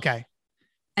 yeah. Okay.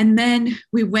 And then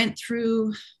we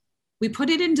put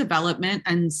it in development,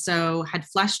 and so had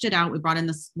fleshed it out. We brought in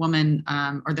this woman,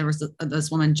 there was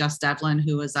this woman, Jess Devlin,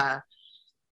 who was on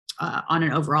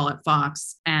an overall at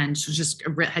Fox, and she just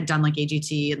had done like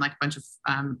AGT and like a bunch of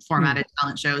formatted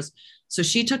talent shows. So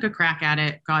she took a crack at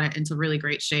it, got it into really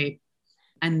great shape.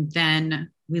 And then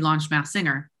we launched Masked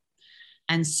Singer.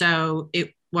 And so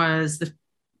the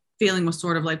feeling was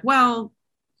sort of like, well,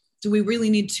 do we really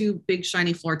need 2 big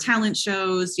shiny floor talent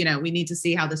shows? You know, we need to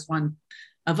see how this one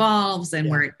evolves and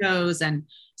where it goes. And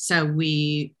so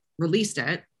we released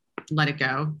it, let it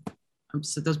go.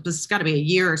 So this has got to be a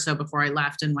year or so before I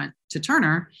left and went to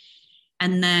Turner.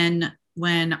 And then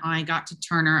when I got to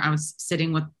Turner, I was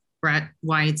sitting with Brett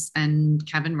Weitz and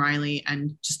Kevin Riley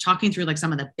and just talking through like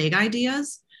some of the big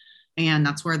ideas. And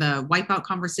that's where the Wipeout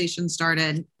conversation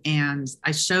started. And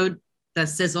I showed the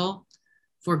sizzle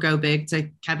for Go Big to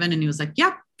Kevin, and he was like,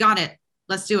 yep, got it.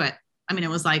 Let's do it. I mean, it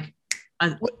was like,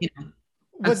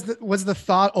 was the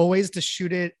thought always to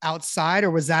shoot it outside,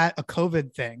 or was that a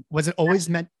COVID thing? Was it always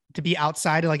meant to be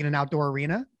outside, like in an outdoor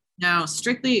arena? No,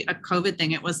 strictly a COVID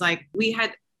thing. It was like, we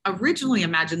had originally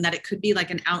imagined that it could be like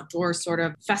an outdoor sort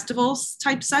of festivals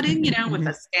type setting, you know, with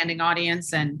a standing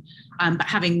audience, and but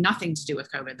having nothing to do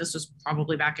with COVID. This was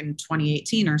probably back in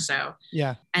 2018 or so.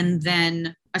 Yeah. And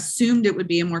then assumed it would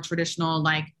be a more traditional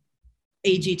like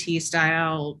AGT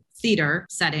style theater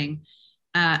setting.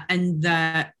 And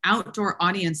the outdoor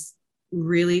audience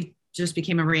really just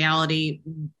became a reality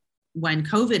when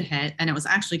COVID hit. And it was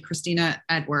actually Christina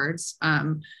Edwards,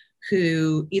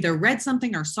 who either read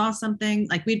something or saw something.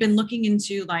 Like we'd been looking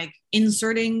into like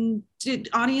inserting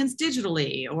audience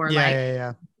digitally, or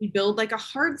we build like a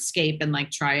hardscape and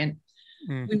like try and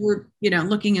we were, you know,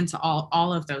 looking into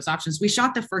all of those options. We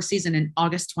shot the first season in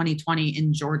August 2020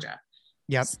 in Georgia.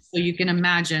 Yep. So you can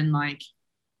imagine like,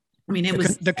 I mean, it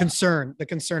was the concern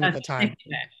at the time.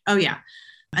 Oh yeah.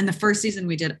 And the first season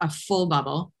we did a full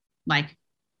bubble, like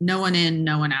no one in,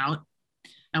 no one out.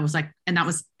 I was like, and that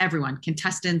was everyone,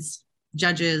 contestants,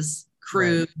 judges,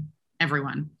 crew,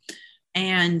 everyone.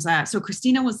 And so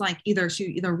Christina was like, she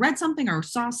either read something or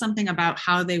saw something about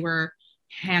how they were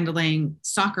handling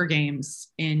soccer games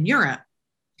in Europe,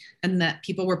 and that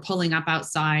people were pulling up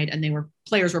outside and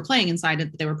players were playing inside,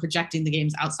 and they were projecting the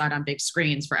games outside on big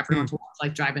screens for everyone to watch,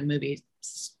 like drive-in movie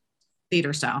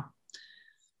theater style.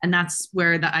 And that's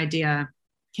where the idea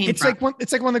came from.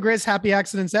 It's like one of the greatest happy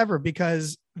accidents ever,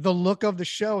 because the look of the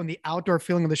show and the outdoor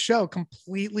feeling of the show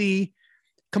completely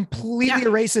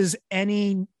erases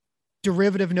any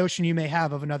derivative notion you may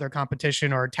have of another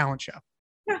competition or talent show.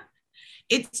 Yeah.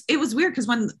 It was weird because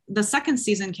when the second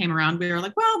season came around, we were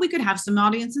like, well, we could have some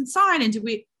audience inside. And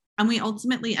we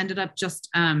ultimately ended up just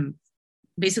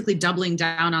basically doubling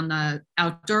down on the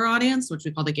outdoor audience, which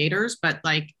we call the Gators, but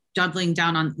like doubling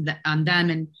down on them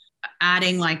and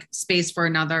adding like space for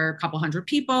another couple hundred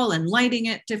people and lighting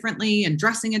it differently and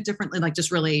dressing it differently, like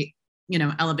just really, you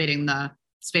know, elevating the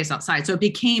space outside. So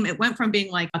it went from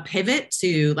being like a pivot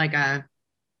to like a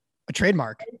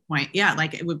trademark point. Yeah.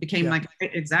 Like it became like,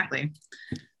 exactly.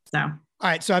 So, all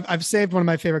right. So I've saved one of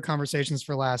my favorite conversations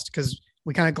for last, because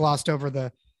we kind of glossed over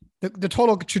the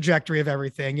total trajectory of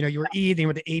everything. You know, you were E, then you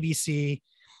went to ABC.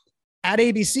 at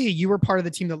ABC, you were part of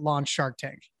the team that launched Shark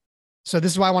Tank. So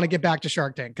this is why I want to get back to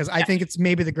Shark Tank, because I think it's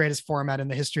maybe the greatest format in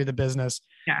the history of the business.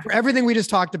 Yeah. For everything we just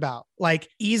talked about, like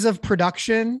ease of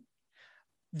production,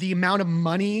 the amount of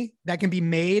money that can be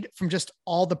made from just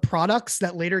all the products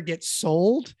that later get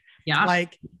sold. Yeah.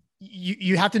 Like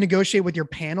you have to negotiate with your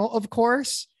panel, of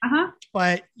course,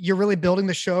 but you're really building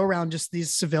the show around just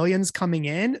these civilians coming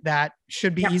in that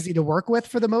should be easy to work with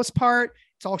for the most part.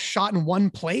 It's all shot in one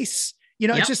place. You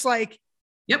know, it's just like,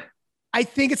 I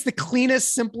think it's the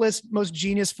cleanest, simplest, most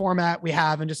genius format we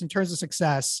have. And just in terms of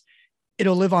success,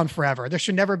 it'll live on forever. There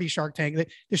should never be Shark Tank. There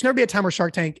should never be a time where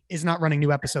Shark Tank is not running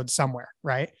new episodes somewhere,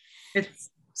 right? It's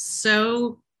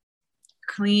so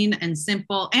clean and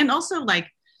simple. And also, like,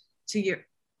 to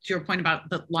your point about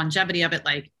the longevity of it,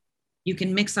 like you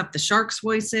can mix up the sharks'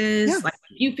 voices. Yeah. Like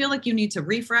if you feel like you need to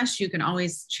refresh, you can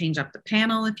always change up the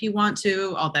panel if you want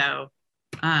to. Although,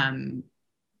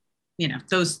 you know,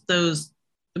 those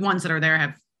the ones that are there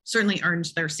have certainly earned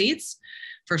their seats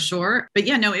for sure. But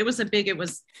yeah, no,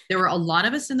 there were a lot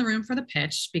of us in the room for the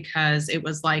pitch because it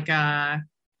was like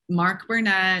Mark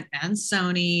Burnett and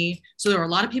Sony. So there were a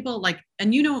lot of people like,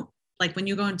 and you know, like when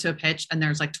you go into a pitch and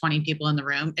there's like 20 people in the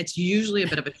room, it's usually a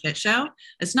bit of a shit show.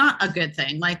 It's not a good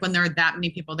thing. Like when there are that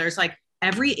many people, there's like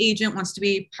every agent wants to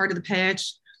be part of the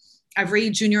pitch. Every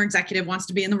junior executive wants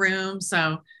to be in the room.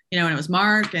 So, you know, and it was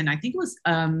Mark, and it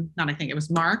was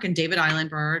Mark and David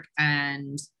Eilenberg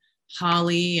and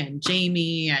Holly and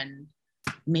Jamie and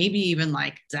maybe even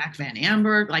like Zach Van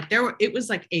Amberg. Like it was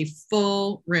like a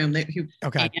full room.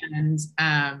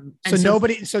 So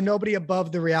nobody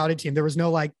above the reality team. There was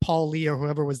no like Paul Lee or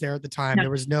whoever was there at the time. No.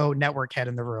 There was no network head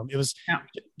in the room. It was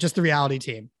just the reality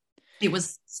team. It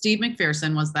was Steve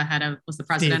McPherson was the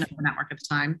president of the network at the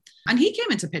time. And he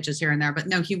came into pitches here and there, but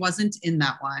no, he wasn't in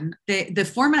that one. The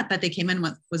format that they came in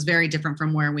with was very different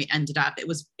from where we ended up.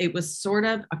 It was sort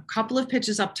of a couple of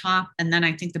pitches up top. And then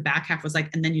I think the back half was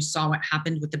like, and then you saw what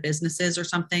happened with the businesses or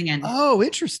something. And oh,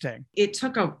 interesting. It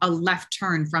took a left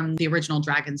turn from the original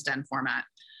Dragon's Den format.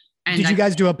 And did you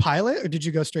guys do a pilot or did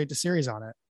you go straight to series on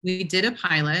it? We did a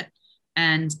pilot.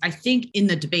 And I think in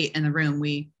the debate in the room,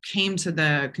 we came to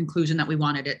the conclusion that we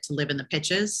wanted it to live in the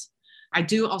pitches. I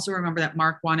do also remember that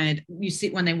Mark wanted, you see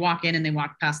when they walk in and they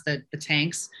walk past the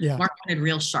tanks, Mark wanted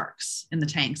real sharks in the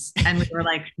tanks. And we were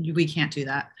like, we can't do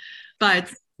that.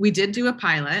 But we did do a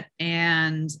pilot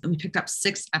and we picked up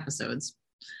 6 episodes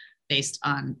based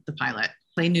on the pilot.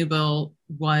 Clay Newbill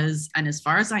was, and as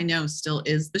far as I know, still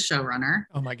is the showrunner.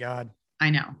 Oh my God.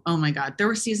 I know. Oh my God. There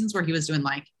were seasons where he was doing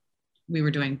like, we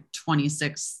were doing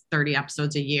 26, 30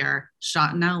 episodes a year,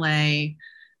 shot in LA.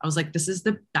 I was like, this is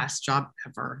the best job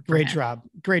ever. Great job.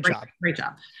 Great job.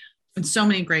 And so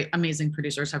many great, amazing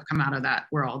producers have come out of that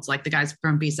world. Like the guys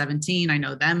from B17, I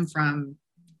know them from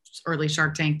early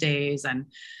Shark Tank days.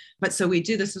 But so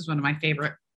this is one of my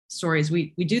favorite stories.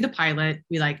 We do the pilot.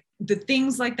 We like the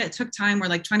things like that took time. We're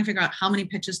like trying to figure out how many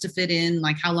pitches to fit in,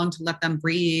 like how long to let them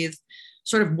breathe,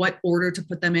 sort of what order to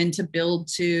put them in to build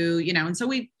to, you know, and so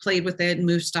we played with it and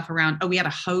moved stuff around. Oh, we had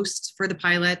a host for the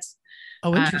pilot.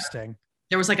 Oh, interesting.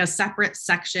 There was like a separate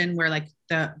section where like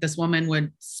this woman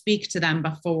would speak to them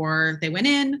before they went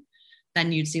in.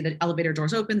 Then you'd see the elevator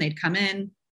doors open, they'd come in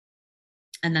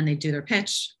and then they'd do their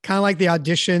pitch. Kind of like the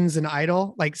auditions in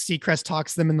Idol, like Seacrest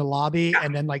talks them in the lobby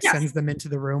and then like sends them into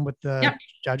the room with the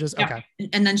judges. Yep. Okay.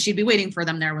 And then she'd be waiting for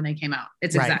them there when they came out.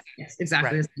 It's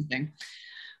exactly the same thing.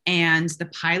 And the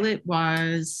pilot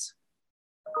was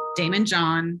Damon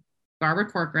John, Barbara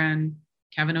Corcoran,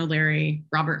 Kevin O'Leary,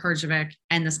 Robert Herjavec,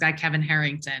 and this guy, Kevin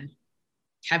Harrington.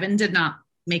 Kevin did not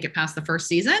make it past the first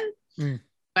season,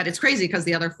 but it's crazy because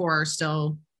the other 4 are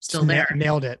still there.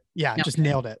 Nailed it. Yeah,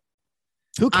 nailed it.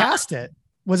 Who cast it?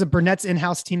 Was it Burnett's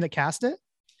in-house team that cast it?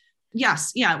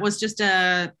 Yes. Yeah, it was just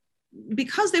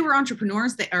because they were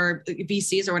entrepreneurs or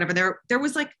VCs or whatever, there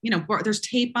was like, you know, there's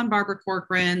tape on Barbara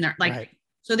Corcoran. They're like,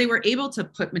 so they were able to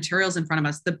put materials in front of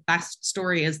us. The best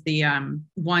story is the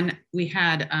one we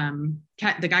had,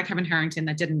 the guy, Kevin Harrington,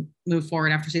 that didn't move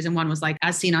forward after season 1 was like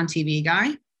as seen on TV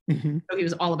guy. Mm-hmm. So he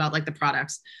was all about like the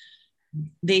products.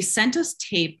 They sent us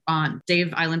tape on Dave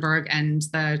Eilenberg and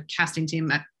the casting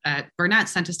team at Burnett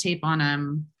sent us tape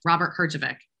on Robert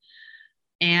Herjavec.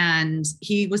 And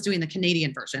he was doing the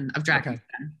Canadian version of Dragon's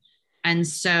Den. And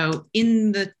so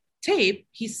in the tape,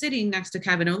 he's sitting next to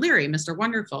Kevin O'Leary, Mr.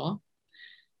 Wonderful.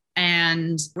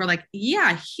 And we're like,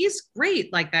 yeah, he's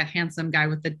great. Like that handsome guy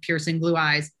with the piercing blue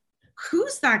eyes.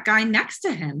 Who's that guy next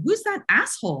to him? Who's that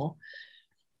asshole?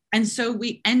 And so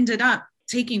we ended up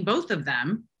taking both of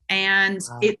them. And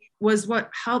it was what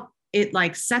helped it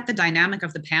like set the dynamic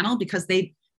of the panel because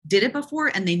they did it before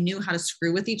and they knew how to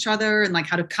screw with each other and like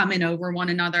how to come in over one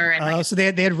another. And like, so they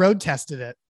had road tested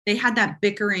it. They had that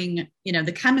bickering,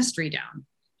 the chemistry down.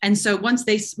 And so once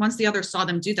the others saw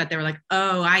them do that, they were like,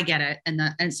 oh, I get it.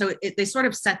 And so they sort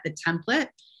of set the template.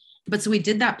 But so we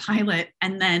did that pilot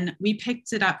and then we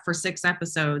picked it up for 6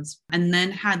 episodes and then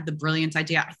had the brilliant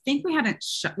idea. I think we hadn't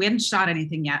shot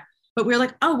anything yet, but we were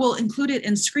like, oh, we'll include it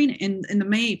in the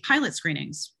May pilot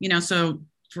screenings, So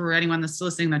for anyone that's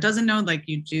listening that doesn't know, like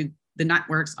you do the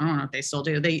networks, I don't know if they still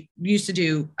do. They used to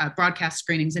do broadcast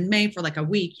screenings in May for like a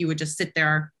week. You would just sit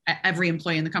there. Every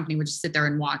employee in the company would just sit there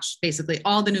and watch basically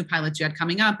all the new pilots you had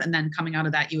coming up. And then coming out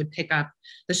of that, you would pick up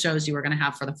the shows you were going to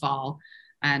have for the fall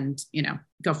and,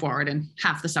 go forward, and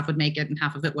half the stuff would make it and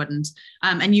half of it wouldn't.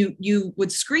 And you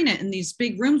would screen it in these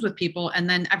big rooms with people. And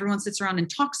then everyone sits around and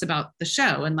talks about the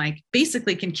show and like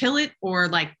basically can kill it or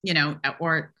like,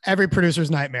 or every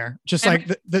producer's nightmare, just like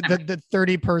the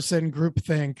 30-person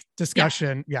groupthink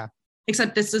discussion. Yeah.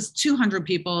 Except this is 200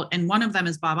 people. And one of them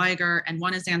is Bob Iger and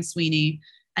one is Anne Sweeney.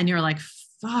 And you're like,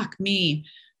 fuck me.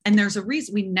 And there's a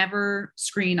reason we never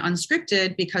screen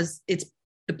unscripted, because it's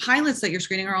the pilots that you're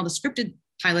screening are all the scripted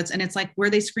pilots, and it's like where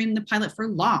they screened the pilot for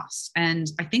Lost, and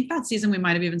I think that season we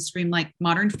might have even screened like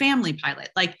Modern Family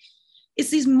pilot. Like it's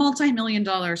these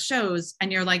multi-million-dollar shows,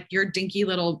 and you're like, your dinky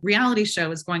little reality show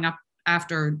is going up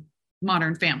after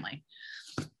Modern Family,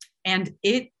 and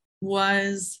it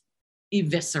was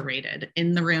eviscerated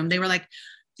in the room. They were like,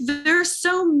 they're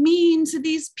so mean to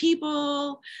these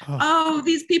people. Oh,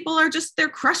 these people are they're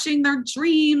crushing their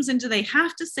dreams, and do they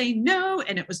have to say no?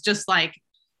 And it was just like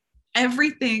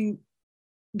everything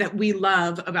that we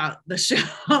love about the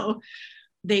show.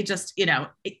 They just,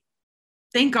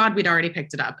 thank God we'd already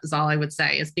picked it up, is all I would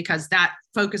say, is because that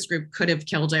focus group could have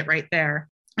killed it right there.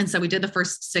 And so we did the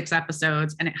first 6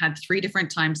 episodes and it had 3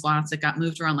 different time slots. It got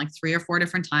moved around like 3 or 4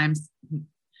 different times.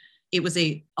 It was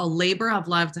a labor of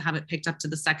love to have it picked up to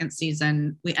the 2nd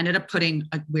season. We ended up putting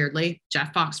weirdly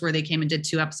Jeff Foxworthy came and did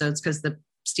 2 episodes because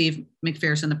Steve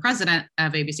McPherson, the president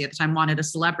of ABC at the time, wanted a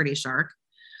celebrity shark.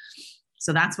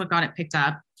 So that's what got it picked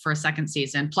up for a 2nd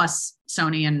season. Plus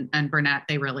Sony and Burnett,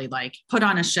 they really like put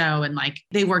on a show and like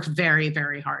they worked very,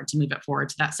 very hard to move it forward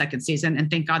to that 2nd season.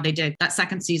 And thank God they did. That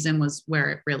 2nd season was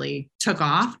where it really took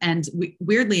off. And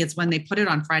weirdly, it's when they put it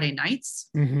on Friday nights.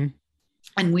 Mm-hmm.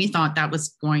 And we thought that was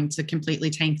going to completely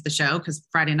tank the show because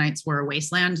Friday nights were a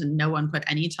wasteland and no one put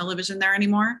any television there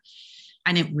anymore.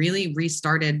 And it really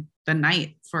restarted the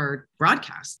night for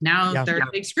broadcast. Now there are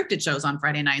big scripted shows on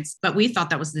Friday nights, but we thought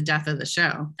that was the death of the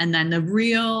show. And then the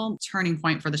real turning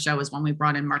point for the show was when we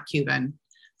brought in Mark Cuban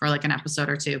for like an episode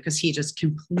or 2, because he just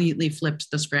completely flipped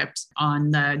the script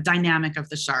on the dynamic of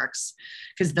the sharks,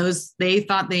 because they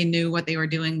thought they knew what they were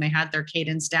doing. They had their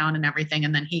cadence down and everything.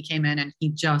 And then he came in and he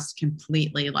just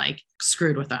completely like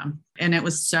screwed with them. And it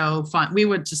was so fun. We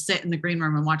would just sit in the green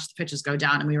room and watch the pitches go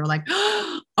down. And we were like,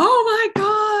 oh my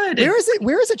God.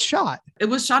 Where is it shot? It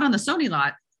was shot on the Sony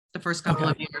lot the first couple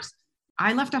of years.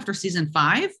 I left after season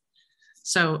 5.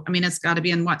 So, I mean, it's got to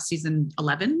be in season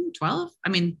 11, 12? I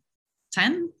mean,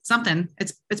 10 something.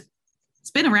 It's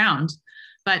been around,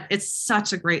 but it's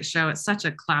such a great show. It's such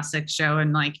a classic show.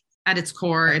 And like at its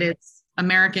core, it is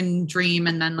American dream.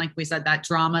 And then, like we said, that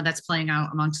drama that's playing out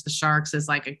amongst the sharks is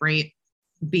like a great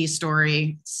B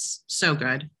story. It's so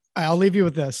good. I'll leave you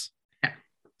with this. Yeah.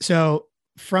 So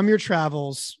from your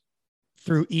travels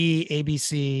through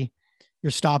ABC,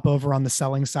 your stopover on the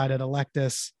selling side at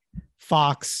Electus,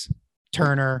 Fox,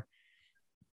 Turner,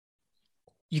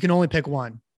 you can only pick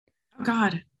one. Oh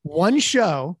God. One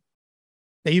show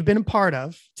that you've been a part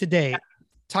of to date,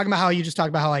 talking about how you just talked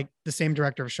about how like the same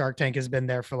director of Shark Tank has been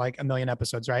there for like 1 million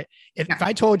episodes, right? If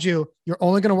I told you you're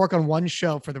only going to work on one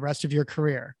show for the rest of your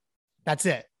career, that's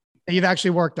it, that you've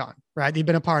actually worked on, right? That you've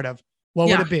been a part of, what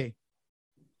would it be?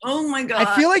 Oh my God.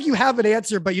 I feel like you have an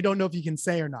answer, but you don't know if you can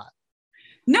say or not.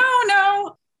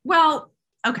 No. Well,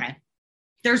 okay.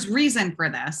 There's reason for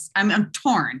this. I'm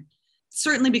torn.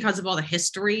 Certainly because of all the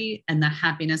history and the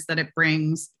happiness that it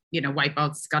brings.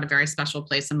 Wipeout's got a very special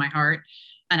place in my heart.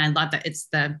 And I love that it's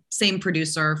the same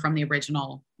producer from the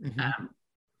original,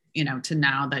 to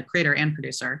now, the creator and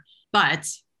producer.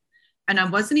 And I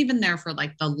wasn't even there for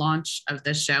like the launch of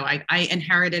this show. I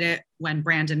inherited it when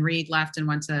Brandon Reed left and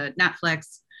went to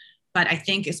Netflix. But I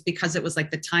think it's because it was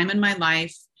like the time in my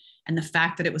life and the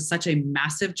fact that it was such a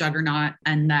massive juggernaut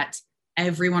and that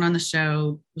everyone on the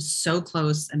show was so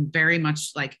close and very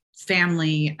much like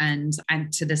family, and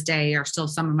to this day are still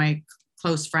some of my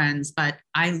close friends. But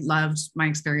I loved my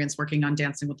experience working on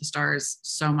Dancing with the Stars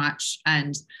so much,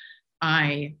 and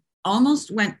I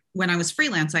almost went, when I was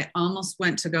freelance, I almost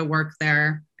went to go work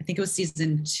there. I think it was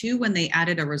season 2 when they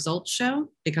added a results show,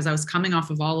 because I was coming off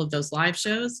of all of those live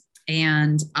shows.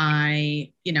 And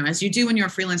I, as you do when you're a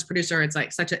freelance producer, it's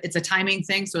like it's a timing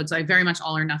thing. So it's like very much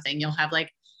all or nothing. You'll have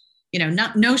like,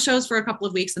 no shows for a couple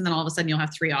of weeks, and then all of a sudden you'll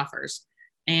have 3 offers.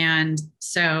 And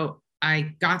so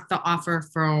I got the offer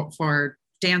for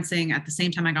dancing at the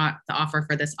same time I got the offer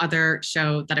for this other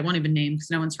show that I won't even name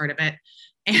because no one's heard of it.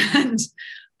 And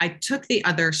I took the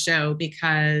other show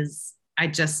because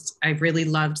I really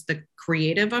loved the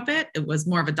creative of it. It was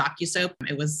more of a docusoap.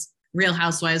 It was Real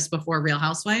Housewives before Real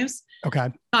Housewives.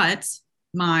 Okay. But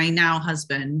my now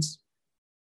husband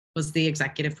was the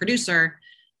executive producer.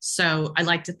 So I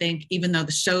like to think, even though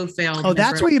the show failed. Oh,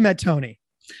 that's where you met Tony.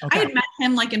 Okay. I had met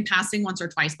him like in passing once or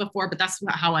twice before, but that's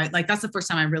how that's the first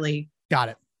time I really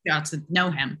got to know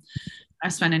him. I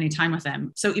spent any time with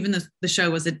him. So even though the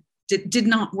show did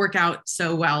not work out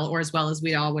so well, or as well as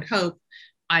we all would hope,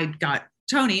 I got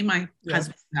Tony, my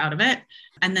husband, out of it.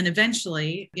 And then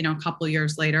eventually, a couple of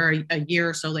years later, a year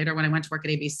or so later, when I went to work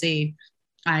at ABC,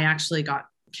 I actually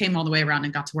came all the way around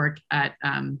and got to work at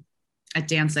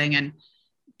dancing. And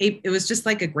it was just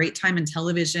like a great time in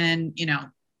television.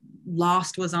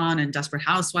 Lost was on, and Desperate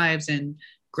Housewives, and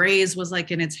Grey's was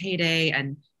like in its heyday,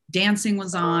 and dancing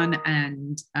was on,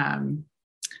 and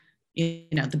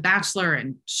The Bachelor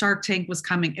and Shark Tank was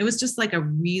coming. It was just like a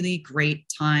really great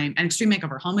time. And Extreme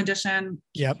Makeover Home Edition.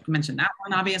 Yep. I mentioned that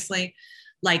one, obviously.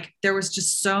 Like, there was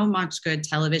just so much good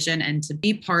television, and to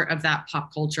be part of that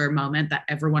pop culture moment that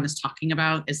everyone is talking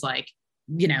about is like,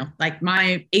 like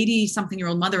my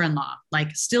 80-something-year-old mother-in-law,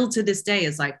 like still to this day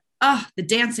is like, oh, the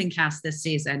dancing cast this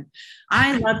season.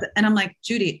 I love it. And I'm like,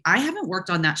 Judy, I haven't worked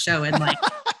on that show in like,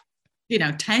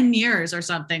 10 years or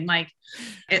something. Like,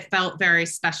 it felt very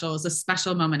special. It was a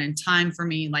special moment in time for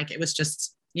me. Like, it was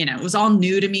just, it was all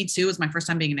new to me too. It was my first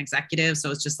time being an executive.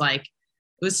 So it's just like,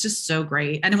 it was just so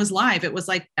great. And it was live. It was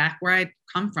like back where I'd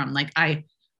come from. Like, I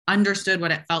understood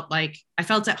what it felt like. I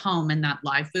felt at home in that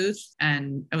live booth,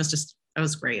 and it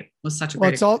was great. It was such a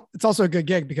great experience. It's also a good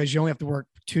gig because you only have to work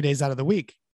 2 days out of the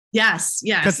week. Yes.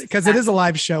 Because it is a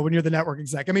live show when you're the network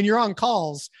exec. I mean, you're on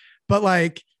calls, but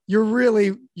like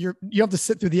you have to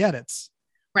sit through the edits.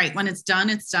 Right. When it's done,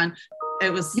 it's done.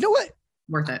 It was,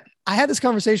 worth it. I had this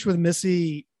conversation with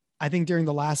Missy, I think during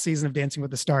the last season of Dancing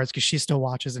with the Stars, because she still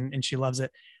watches and she loves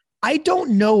it. I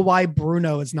don't know why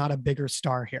Bruno is not a bigger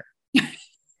star here.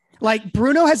 Like,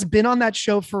 Bruno has been on that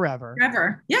show forever.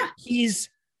 Yeah. He's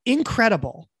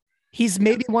incredible. He's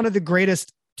maybe one of the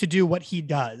greatest to do what he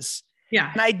does. Yeah.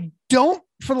 And I don't,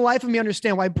 for the life of me,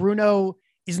 understand why Bruno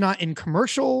is not in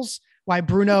commercials, why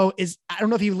Bruno is, I don't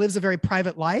know if he lives a very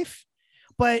private life,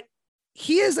 but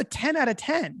he is a 10 out of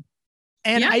 10.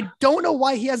 And I don't know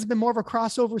why he hasn't been more of a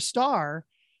crossover star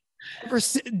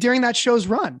during that show's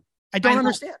run. I don't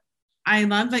understand. I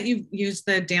love that you used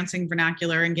the dancing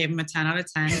vernacular and gave him a 10 out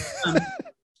of 10.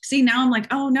 See, now I'm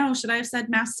like, oh no, should I have said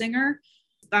Masked Singer?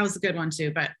 That was a good one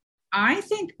too. But I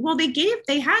think, well,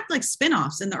 they had like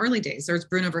spinoffs in the early days. There was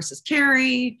Bruno versus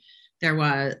Carrie. There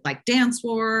was like Dance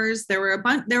Wars. There were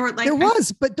but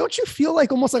don't you feel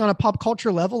like almost like on a pop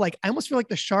culture level, like I almost feel like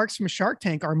the sharks from Shark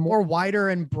Tank are more wider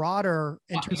and broader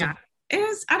in terms of. It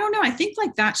is. I don't know. I think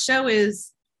like that show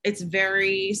it's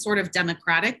very sort of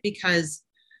democratic because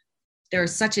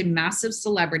there's such a massive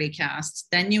celebrity cast.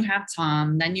 Then you have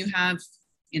Tom, then you have,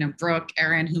 Brooke,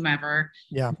 Aaron, whomever.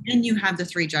 Yeah. Then you have the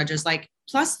 3 judges, like,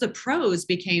 plus the pros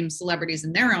became celebrities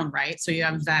in their own right. So you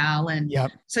have Val and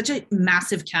such a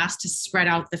massive cast to spread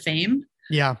out the fame.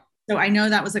 Yeah. So I know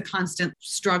that was a constant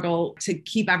struggle to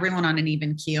keep everyone on an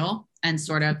even keel, and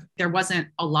sort of, there wasn't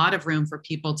a lot of room for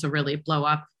people to really blow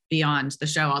up beyond the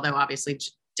show. Although obviously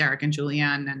Derek and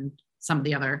Julianne and some of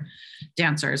the other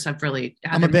dancers have really.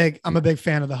 I'm a big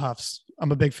fan of the Huffs.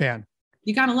 I'm a big fan.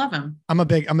 You gotta love him. I'm a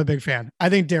big fan. I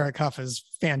think Derek Huff is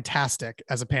fantastic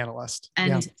as a panelist.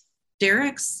 And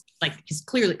Derek's like, he's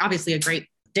clearly obviously a great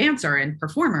dancer and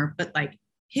performer, but like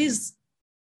his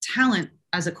talent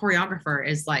as a choreographer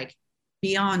is like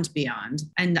beyond.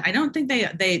 And I don't think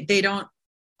they don't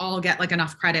all get like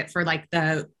enough credit for like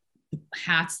the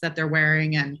hats that they're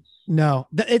wearing. And no,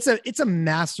 it's a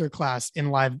masterclass in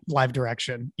live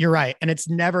direction. You're right. And it's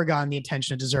never gotten the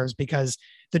attention it deserves because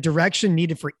the direction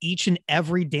needed for each and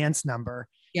every dance number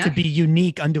to be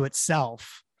unique unto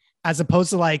itself, as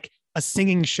opposed to like a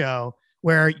singing show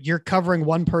where you're covering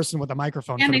one person with a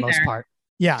microphone for the most part.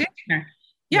 Yeah.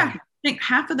 I think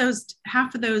half of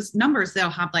those numbers, they'd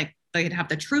have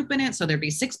the troupe in it. So there'd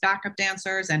be 6 backup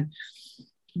dancers, and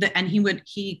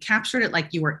he captured it like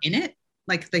you were in it.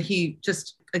 he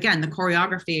just, again, the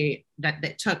choreography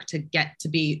that took to get to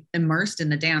be immersed in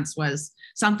the dance was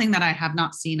something that I have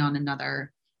not seen on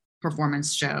another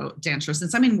performance show dance show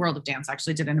since. I mean, World of Dance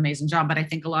actually did an amazing job, but I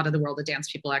think a lot of the World of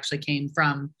Dance people actually came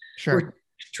from, were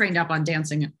trained up on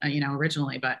dancing,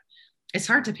 originally, but it's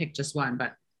hard to pick just one.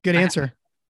 But good answer. It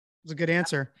was a good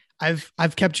answer.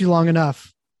 I've kept you long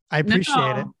enough. I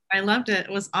appreciate it. I loved it.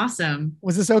 It was awesome.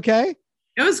 Was this okay?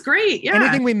 It was great. Yeah.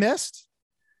 Anything we missed?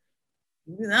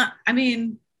 I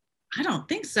mean, I don't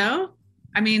think so.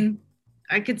 I mean,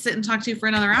 I could sit and talk to you for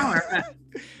another hour. But...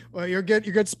 Well, you're good.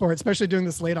 You're good sport, especially doing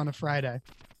this late on a Friday.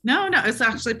 No, it's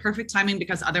actually perfect timing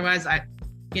because otherwise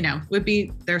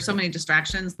there's so many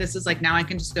distractions. This is like, now I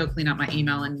can just go clean up my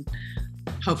email and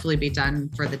hopefully be done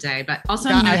for the day. But also,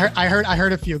 I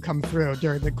heard a few come through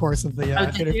during the course of the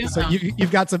interview. So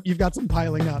you've got some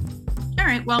piling up. All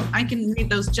right. Well, I can read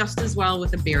those just as well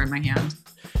with a beer in my hand.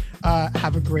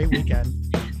 Have a great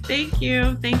weekend. Thank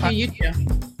you. You too.